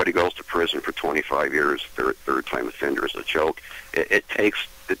have, everybody goes to prison for 25 years. Third time offender is a joke. It takes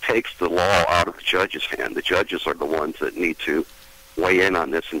the law out of the judge's hand. The judges are the ones that need to weigh in on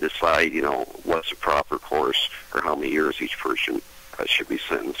this and decide, what's the proper course or how many years each person should be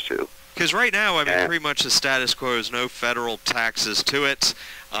sentenced to. Because right now, I mean, pretty much the status quo is no federal taxes to it,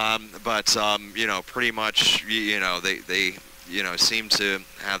 but pretty much, they seem to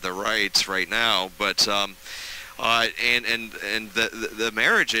have the rights right now, but. And the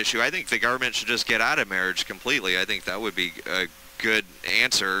marriage issue, I think the government should just get out of marriage completely. I think that would be a good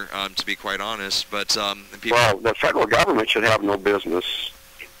answer, to be quite honest. But well, the federal government should have no business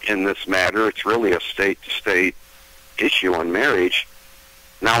in this matter. It's really a state-to-state issue on marriage.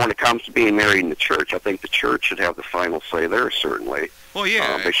 Now, when it comes to being married in the church, I think the church should have the final say there, certainly. Well,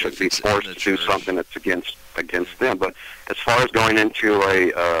 yeah. They shouldn't be forced to do something that's against them. But as far as going into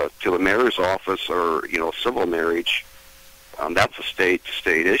a mayor's office or civil marriage, that's a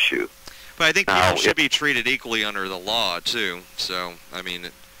state-to-state issue. But I think people should be treated equally under the law too. So I mean,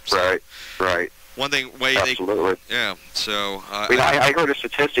 right. One thing, absolutely. Yeah. So I heard a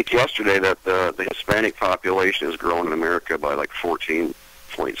statistic yesterday that the Hispanic population is growing in America by like 14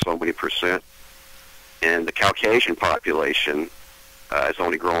 point so many %, and the Caucasian population is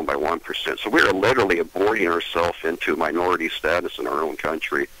only growing by 1%. So we're literally aborting ourselves into minority status in our own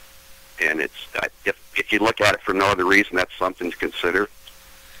country. And it's if you look at it for no other reason, that's something to consider.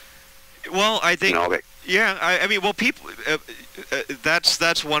 Well, I think, yeah. I mean, well, people.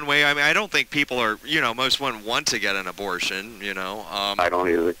 That's one way. I mean, I don't think people are. Most women want to get an abortion. I don't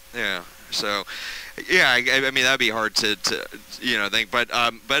either. Yeah. So, yeah. I mean, that'd be hard to think. But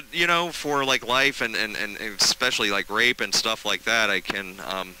for like life and especially like rape and stuff like that, I can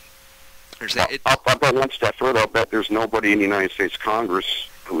understand. I'll go one step further. I'll bet there's nobody in the United States Congress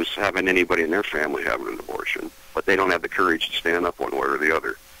who's having anybody in their family having an abortion, but they don't have the courage to stand up one way or the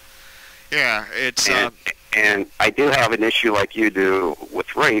other. Yeah, it's and I do have an issue like you do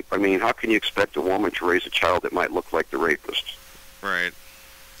with rape. I mean, how can you expect a woman to raise a child that might look like the rapist? Right.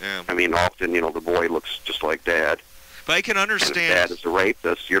 Yeah. I mean, often, the boy looks just like dad. But I can understand. And if dad is a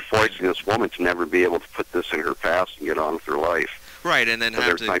rapist, you're forcing this woman to never be able to put this in her past and get on with her life. Right, and then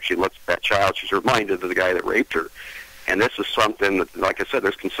every time she looks at that child, she's reminded of the guy that raped her. And this is something that, like I said,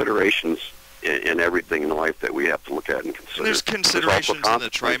 there's considerations in everything in life that we have to look at and consider. There's considerations in the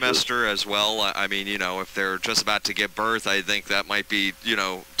trimester as well. I mean, if they're just about to give birth, I think that might be,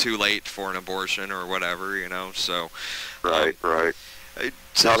 too late for an abortion or whatever, so. Right.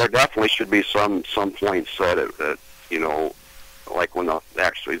 Now, there definitely should be some point set at that, like when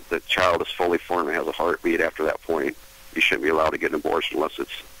the child is fully formed and has a heartbeat. After that point, you shouldn't be allowed to get an abortion unless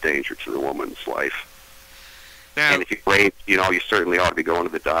it's danger to the woman's life. Now, and if you rape, you certainly ought to be going to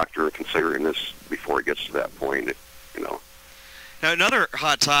the doctor and considering this before it gets to that point, Now, another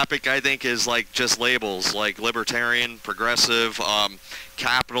hot topic, I think, is like just labels, like libertarian, progressive,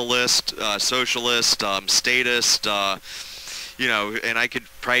 capitalist, socialist, statist, and I could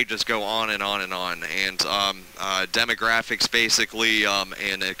probably just go on and on and on, and demographics, basically,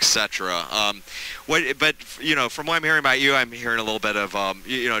 and etc. But from what I'm hearing about you, I'm hearing a little bit of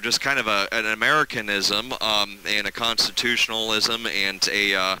just kind of an Americanism and a constitutionalism and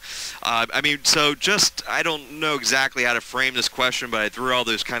I mean, so just I don't know exactly how to frame this question, but I threw all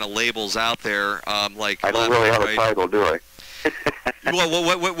those kind of labels out there, like I don't really have a title, do I? Well,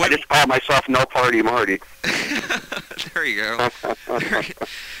 what? I just call myself No Party Marty. There you go. There you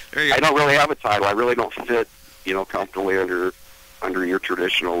go. I don't really have a title. I really don't fit, comfortably under your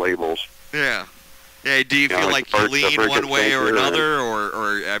traditional labels. Yeah. Yeah. Do you feel like you lean one way or another, or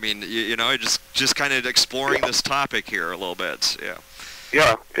I mean, just kind of exploring this topic here a little bit. Yeah.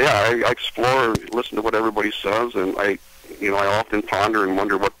 Yeah. I explore, listen to what everybody says, and I often ponder and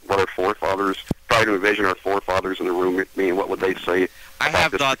wonder what our forefathers, try to envision our forefathers in the room with me, and what would they say I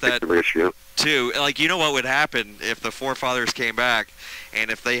have thought that issue. too. Like, you know what would happen if the forefathers came back and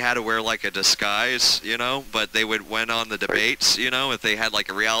if they had to wear like a disguise, you know, but they went on the debates, you know, if they had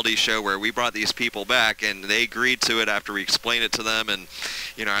like a reality show where we brought these people back and they agreed to it after we explained it to them and,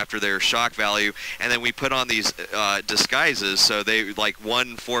 you know, after their shock value, and then we put on these disguises, so they, like,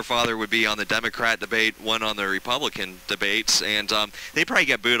 one forefather would be on the Democrat debate, one on the Republican debates, and they'd probably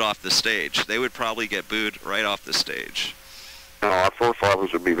get booed off the stage. They would probably get booed right off the stage. No, our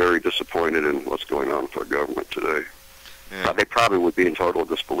forefathers would be very disappointed in what's going on with our government today. Yeah. They probably would be in total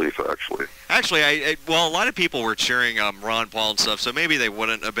disbelief, actually. Actually, well, a lot of people were cheering Ron Paul and stuff, so maybe they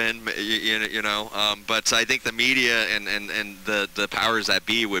wouldn't have been, you know. But I think the media and the powers that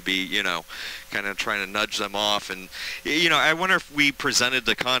be would be, you know, kind of trying to nudge them off. And, you know, I wonder if we presented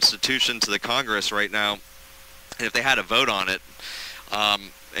the Constitution to the Congress right now, and if they had a vote on it,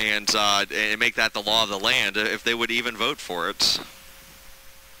 and make that the law of the land, if they would even vote for it.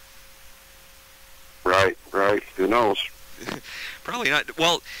 Right. Who knows? Probably not.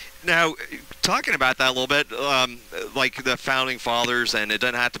 Well, now, talking about that a little bit, like the Founding Fathers, and it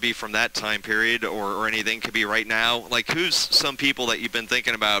doesn't have to be from that time period or anything, it could be right now. Like, who's some people that you've been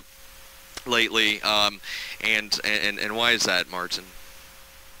thinking about lately, and why is that, Martin?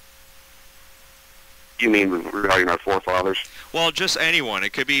 You mean regarding our forefathers? Well, just anyone.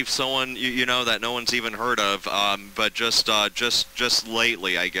 It could be someone you know that no one's even heard of, but just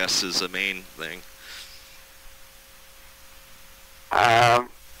lately, I guess, is the main thing.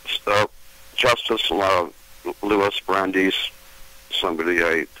 So Justice Louis Brandeis, somebody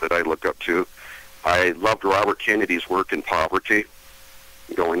that I look up to. I loved Robert Kennedy's work in poverty,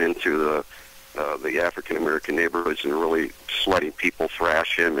 going into the African American neighborhoods and really just letting people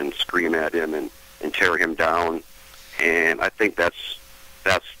thrash him and scream at him and tear him down. And I think that's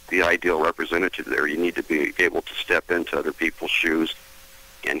the ideal representative there. You need to be able to step into other people's shoes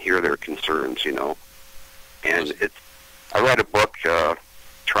and hear their concerns, you know. And I read a book,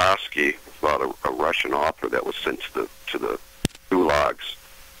 Trotsky, about a Russian author that was sent to the gulags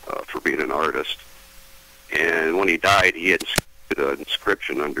for being an artist. And when he died, he had an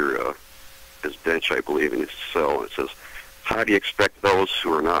inscription under his bench, I believe, in his cell. It says, "How do you expect those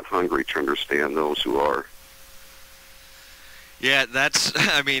who are not hungry to understand those who are?" Yeah, that's,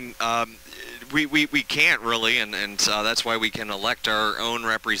 I mean, we can't really, and that's why we can elect our own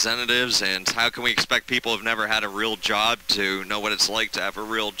representatives, and how can we expect people who've never had a real job to know what it's like to have a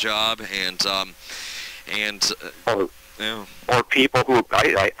real job, or people who,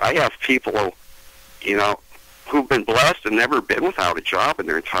 I have people, you know, who've been blessed and never been without a job in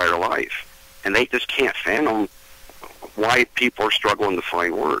their entire life, and they just can't fathom why people are struggling to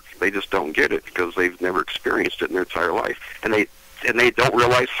find work. They just don't get it because they've never experienced it in their entire life, and they don't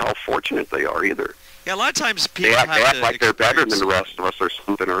realize how fortunate they are either. Yeah, a lot of times people they act like they're better than the rest of us or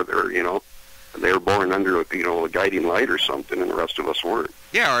something, or they're, you know, they were born under a guiding light or something, and the rest of us weren't.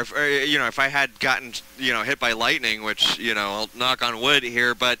 Yeah, or you know, if I had gotten, you know, hit by lightning, which, you know, I'll knock on wood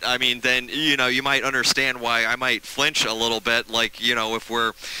here, but I mean, then, you know, you might understand why I might flinch a little bit, like, you know, if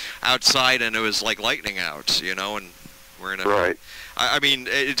we're outside and it was like lightning out, you know, and we're in a... Right. I mean,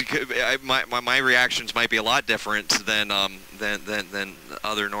 my reactions might be a lot different than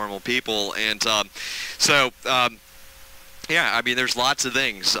other normal people, and yeah, I mean, there's lots of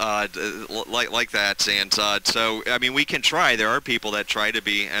things like that, and so I mean, we can try. There are people that try to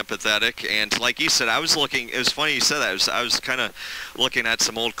be empathetic, and like you said, I was looking. It was funny you said that. I was kind of looking at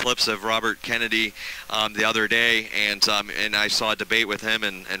some old clips of Robert Kennedy the other day, and I saw a debate with him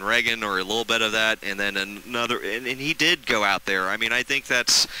and Reagan, or a little bit of that, and then another, and he did go out there. I mean, I think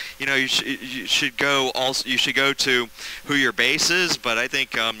that's, you know, you should go also. You should go to who your base is, but I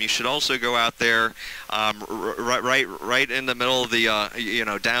think you should also go out there, right in the middle of the you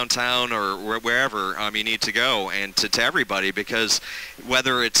know, downtown or wherever you need to go, and to everybody, because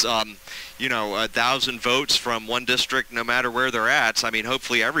whether it's you know, 1,000 votes from one district, no matter where they're at, I mean,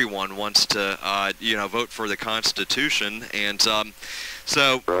 hopefully everyone wants to you know, vote for the Constitution, and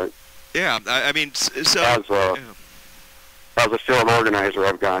so right. Yeah, I mean, so as a field organizer,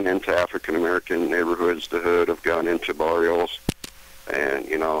 I've gone into African American neighborhoods, the hood. I've gone into barrios, and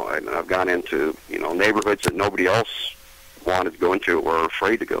you know, I've gone into, you know, neighborhoods that nobody else wanted to go into or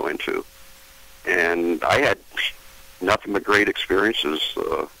afraid to go into, and I had nothing but great experiences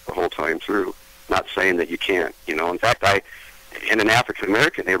the whole time through. Not saying that you can't, you know. In fact, in an African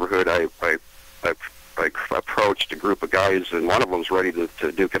American neighborhood, I approached a group of guys, and one of them was ready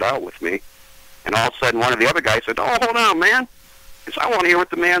to duke it out with me, and all of a sudden one of the other guys said, "Oh, hold on, man. Because I want to hear what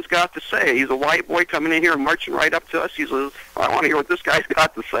the man's got to say. He's a white boy coming in here and marching right up to us. I want to hear what this guy's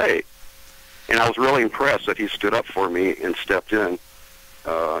got to say." And I was really impressed that he stood up for me and stepped in.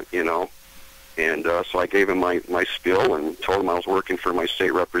 you know. And so I gave him my spiel and told him I was working for my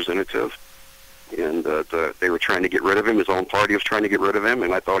state representative. And they were trying to get rid of him. His own party was trying to get rid of him,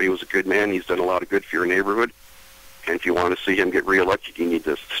 and I thought he was a good man. He's done a lot of good for your neighborhood. And if you want to see him get reelected, you need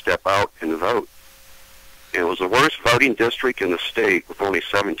to step out and vote. And it was the worst voting district in the state, with only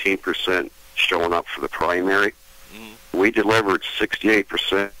 17% showing up for the primary. We delivered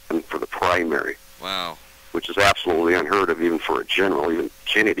 68% for the primary. Wow. Which is absolutely unheard of, even for a general. Even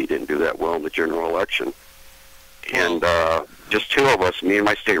Kennedy didn't do that well in the general election. And just two of us, me and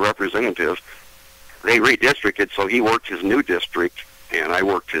my state representative, they redistricted, so he worked his new district, and I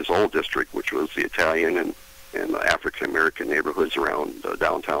worked his old district, which was the Italian and the African-American neighborhoods around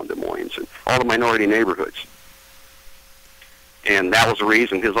downtown Des Moines and all the minority neighborhoods. And that was the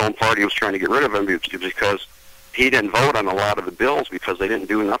reason his own party was trying to get rid of him, because he didn't vote on a lot of the bills because they didn't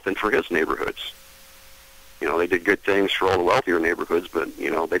do nothing for his neighborhoods. You know, they did good things for all the wealthier neighborhoods, but,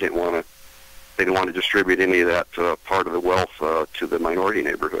 you know, they didn't want to distribute any of that part of the wealth to the minority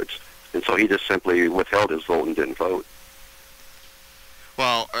neighborhoods. And so he just simply withheld his vote and didn't vote.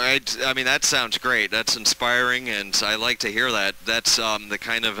 Well, I mean, that sounds great. That's inspiring, and I like to hear that. That's the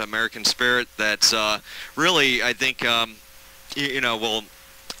kind of American spirit that's really, I think, you know, will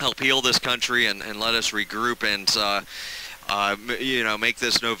help heal this country and let us regroup and, you know, make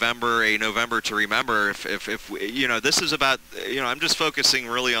this November a November to remember. If you know, this is about, you know, I'm just focusing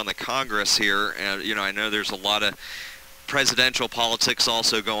really on the Congress here, and, you know, I know there's a lot of presidential politics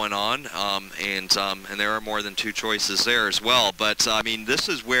also going on, and there are more than two choices there as well. But I mean, this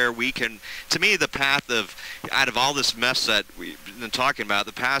is where we can, to me, the path of, out of all this mess that we've been talking about,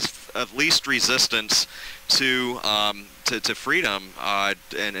 the path of least resistance to freedom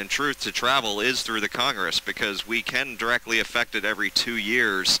and truth to travel is through the Congress, because we can directly affect it every 2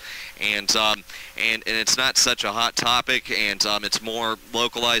 years, and it's not such a hot topic, and it's more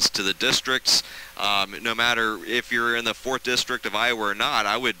localized to the districts. No matter if you're in the 4th District of Iowa or not,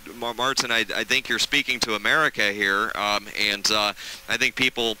 Martin, I think you're speaking to America here, and I think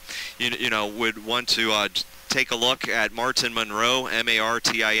people, you know, would want to take a look at Martin Monroe,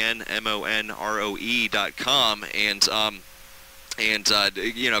 MartinMonroe.com, and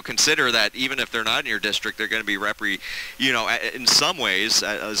you know, consider that even if they're not in your district, they're going to be you know, in some ways,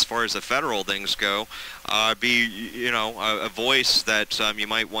 as far as the federal things go, be, you know, a voice that you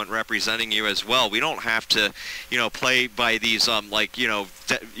might want representing you as well. We don't have to, you know, play by these like, you know,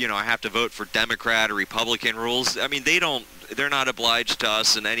 I have to vote for Democrat or Republican rules. I mean, they're not obliged to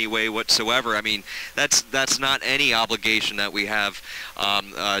us in any way whatsoever. I mean, that's not any obligation that we have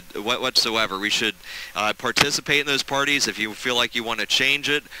whatsoever. We should participate in those parties if you feel like you want to change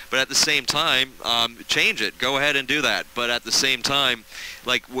it, but at the same time, change it. Go ahead and do that. But at the same time,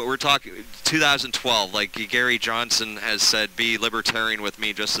 like what we're talking, 2012, like Gary Johnson has said, be libertarian with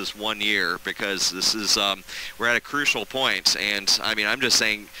me just this 1 year, because this is, we're at a crucial point. And I mean, I'm just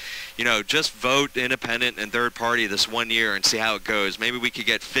saying, you know, just vote independent and third party this 1 year and see how it goes. Maybe we could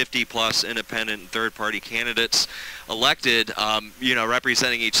get 50 plus independent and third party candidates elected, you know,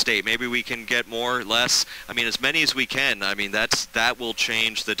 representing each state. Maybe we can get more, less. I mean, as many as we can. I mean, that will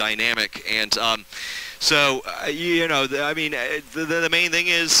change the dynamic. And so, you know, I mean, the main thing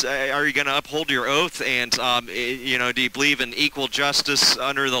is, are you going to uphold your oath? And, you know, do you believe in equal justice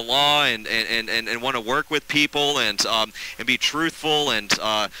under the law, and want to work with people, and be truthful, and,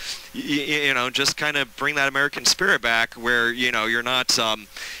 you know, just kind of bring that American spirit back, where, you know, you're not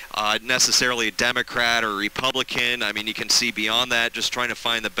necessarily a Democrat or Republican. I mean, you can see beyond that, just trying to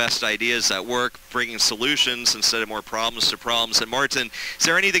find the best ideas that work, bringing solutions instead of more problems to problems. And Martin, is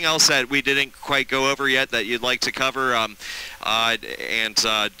there anything else that we didn't quite go over yet that you'd like to cover? And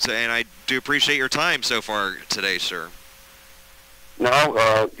I do appreciate your time so far today, sir.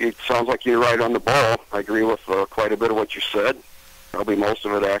 No, it sounds like you're right on the ball. I agree with quite a bit of what you said, probably most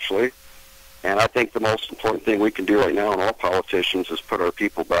of it, actually. And I think the most important thing we can do right now, and all politicians, is put our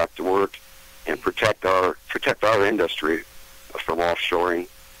people back to work and protect our industry from offshoring.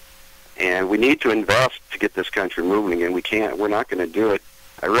 And we need to invest to get this country moving, and we're not going to do it.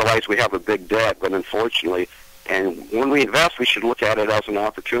 I realize we have a big debt, but unfortunately, and when we invest, we should look at it as an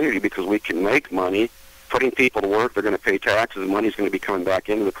opportunity, because we can make money. Putting people to work, they're going to pay taxes, and money's going to be coming back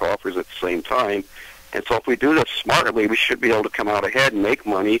into the coffers at the same time. And so if we do this smartly, we should be able to come out ahead and make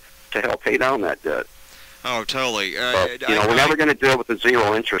money to help pay down that debt. Oh, totally. But, you know, we're never going to deal with a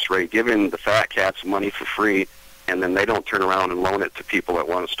zero interest rate, giving the fat cats money for free, and then they don't turn around and loan it to people that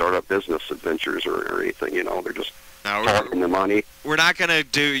want to start up business adventures or anything. You know, they're just Now, talking the money. we're not going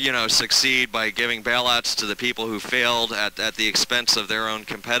to succeed by giving bailouts to the people who failed at the expense of their own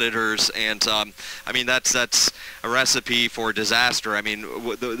competitors. And I mean, that's a recipe for disaster. I mean,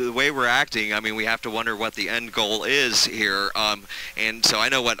 the way we're acting, I mean, we have to wonder what the end goal is here. And so I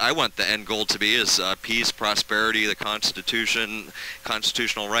know what I want the end goal to be is peace, prosperity, the Constitution,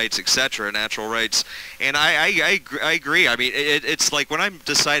 constitutional rights, etc., natural rights. And I agree. I mean, it's like when I'm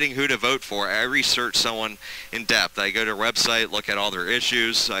deciding who to vote for, I research someone in depth. I go to their website, look at all their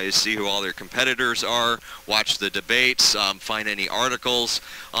issues, I see who all their competitors are, watch the debates, find any articles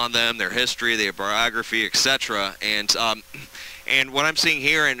on them, their history, their biography, etc. And what I'm seeing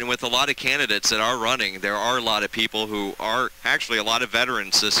here, and with a lot of candidates that are running, there are a lot of people who are actually a lot of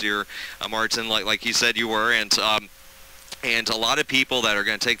veterans this year, Martin, like you said you were, and a lot of people that are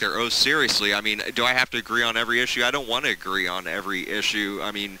going to take their oath seriously. I mean, do I have to agree on every issue? I don't want to agree on every issue.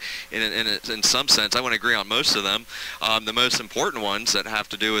 I mean, in some sense, I want to agree on most of them. The most important ones that have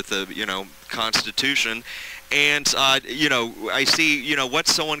to do with the, Constitution. And, I see,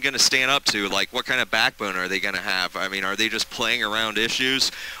 what's someone going to stand up to? Like, what kind of backbone are they going to have? I mean, are they just playing around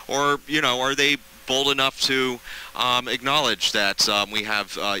issues? Or, are they bold enough to acknowledge that we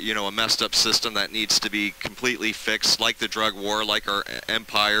have, a messed up system that needs to be completely fixed, like the drug war, like our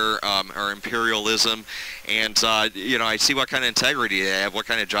empire, our imperialism, and, I see what kind of integrity they have, what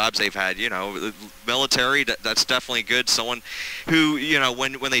kind of jobs they've had, military, that's definitely good. Someone who,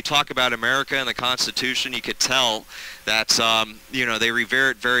 when they talk about America and the Constitution, you could tell that, they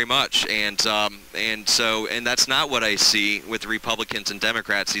revere it very much, and that's not what I see with Republicans and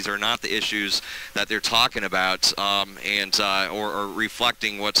Democrats. These are not the issues that they're talking about, or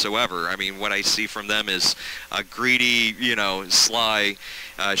reflecting whatsoever. I mean, what I see from them is greedy, sly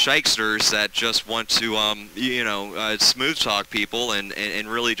shysters that just want to, smooth talk people and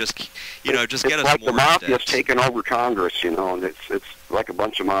really just, just get us like more the mafia's taking over Congress, and it's like a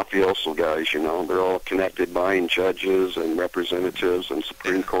bunch of mafioso guys, they're all connected, buying judges and representatives and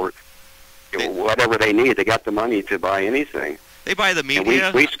Supreme Court. Whatever they need, they got the money to buy anything. They buy the media.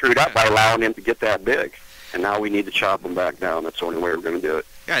 And we screwed up by allowing them to get that big, and now we need to chop them back down. That's the only way we're going to do it.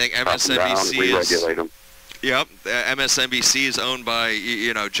 Yeah, I think MSNBC re-regulate them. Yep, MSNBC is owned by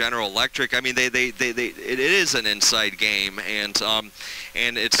General Electric. I mean, it is an inside game, and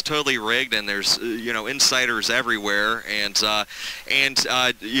it's totally rigged, and there's insiders everywhere, and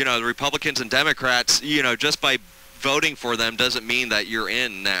the Republicans and Democrats, just by voting for them doesn't mean that you're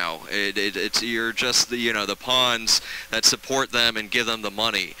in now. You're just the pawns that support them and give them the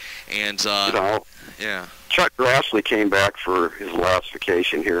money, and yeah. Chuck Grassley came back for his last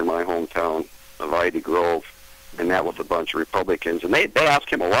vacation here in my hometown of Ivy Grove and met with a bunch of Republicans, and they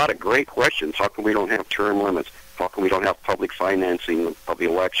asked him a lot of great questions. How come we don't have term limits? How come we don't have public financing of the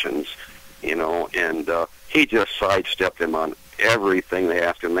elections? And he just sidestepped them on everything they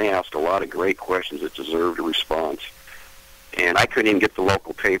asked him. They asked a lot of great questions that deserved a response. And I couldn't even get the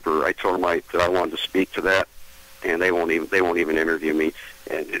local paper. I told them that I wanted to speak to that, and they won't even interview me.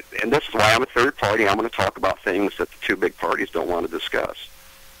 And this is why I'm a third party. I'm going to talk about things that the two big parties don't want to discuss.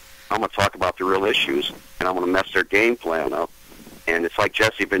 I'm going to talk about the real issues, and I'm going to mess their game plan up. And it's like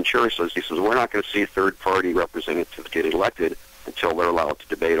Jesse Ventura says. He says, we're not going to see third-party representatives get elected until they're allowed to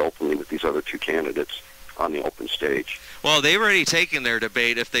debate openly with these other two candidates on the open stage. Well, they've already taken their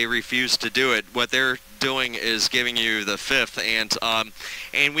debate if they refuse to do it. What they're doing is giving you the fifth, and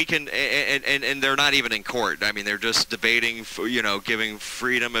we can, and they're not even in court. I mean, they're just debating, giving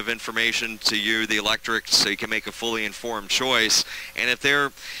freedom of information to you, the electorate, so you can make a fully informed choice. And if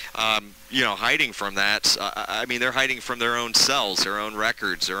they're, hiding from that, I mean, they're hiding from their own selves, their own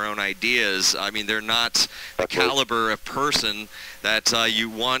records, their own ideas. I mean, they're not the caliber of person that you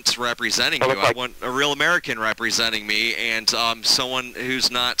want representing you. I want a real American representing me, and someone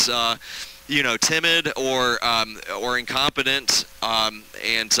who's not, timid or incompetent,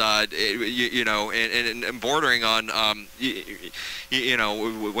 and bordering on,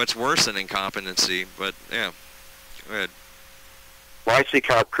 what's worse than incompetency. But yeah, go ahead. Well, I see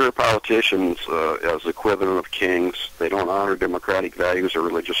career politicians as equivalent of kings. They don't honor democratic values or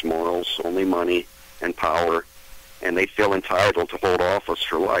religious morals, only money and power, and they feel entitled to hold office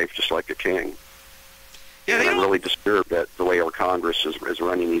for life, just like a king. Yeah, and I'm really disturbed at the way our Congress is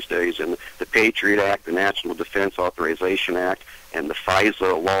running these days. And the Patriot Act, the National Defense Authorization Act, and the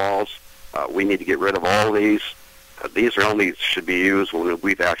FISA laws, we need to get rid of all these. These are only should be used when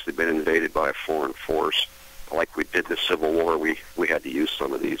we've actually been invaded by a foreign force. Like we did the Civil War, we had to use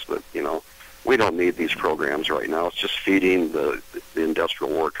some of these, but we don't need these programs right now. It's just feeding the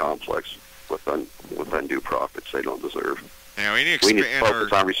industrial war complex with undue profits they don't deserve. Yeah, we need to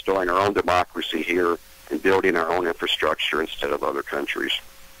focus on restoring our own democracy here and building our own infrastructure instead of other countries.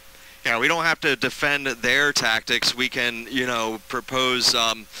 Yeah, we don't have to defend their tactics. We can, propose,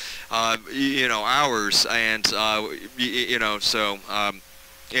 ours, and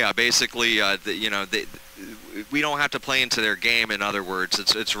yeah, basically, we don't have to play into their game. In other words,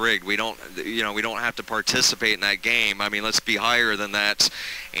 it's rigged. We don't have to participate in that game. I mean, let's be higher than that,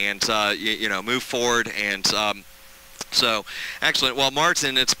 and move forward. And so, excellent. Well,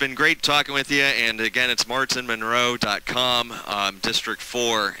 Martin, it's been great talking with you. And again, it's martinmonroe.com, District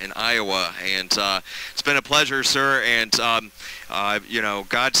 4 in Iowa. And it's been a pleasure, sir. And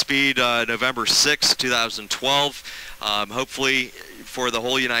Godspeed, November 6th, 2012. Hopefully, for the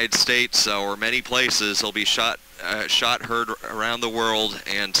whole United States or many places, he'll be shot, heard around the world,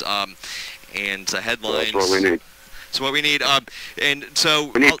 and headlines. That's what we need. That's what we need. And so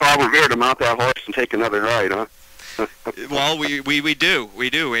we need Paul Revere to mount that horse and take another ride, huh? Well, we do,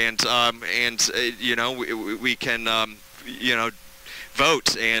 and we can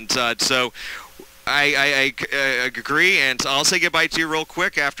vote, and so I agree, and I'll say goodbye to you real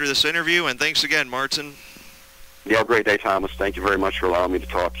quick after this interview, and thanks again, Martin. Yeah, have a great day, Thomas. Thank you very much for allowing me to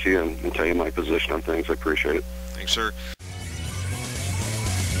talk to you and tell you my position on things. I appreciate it. Thanks, sir.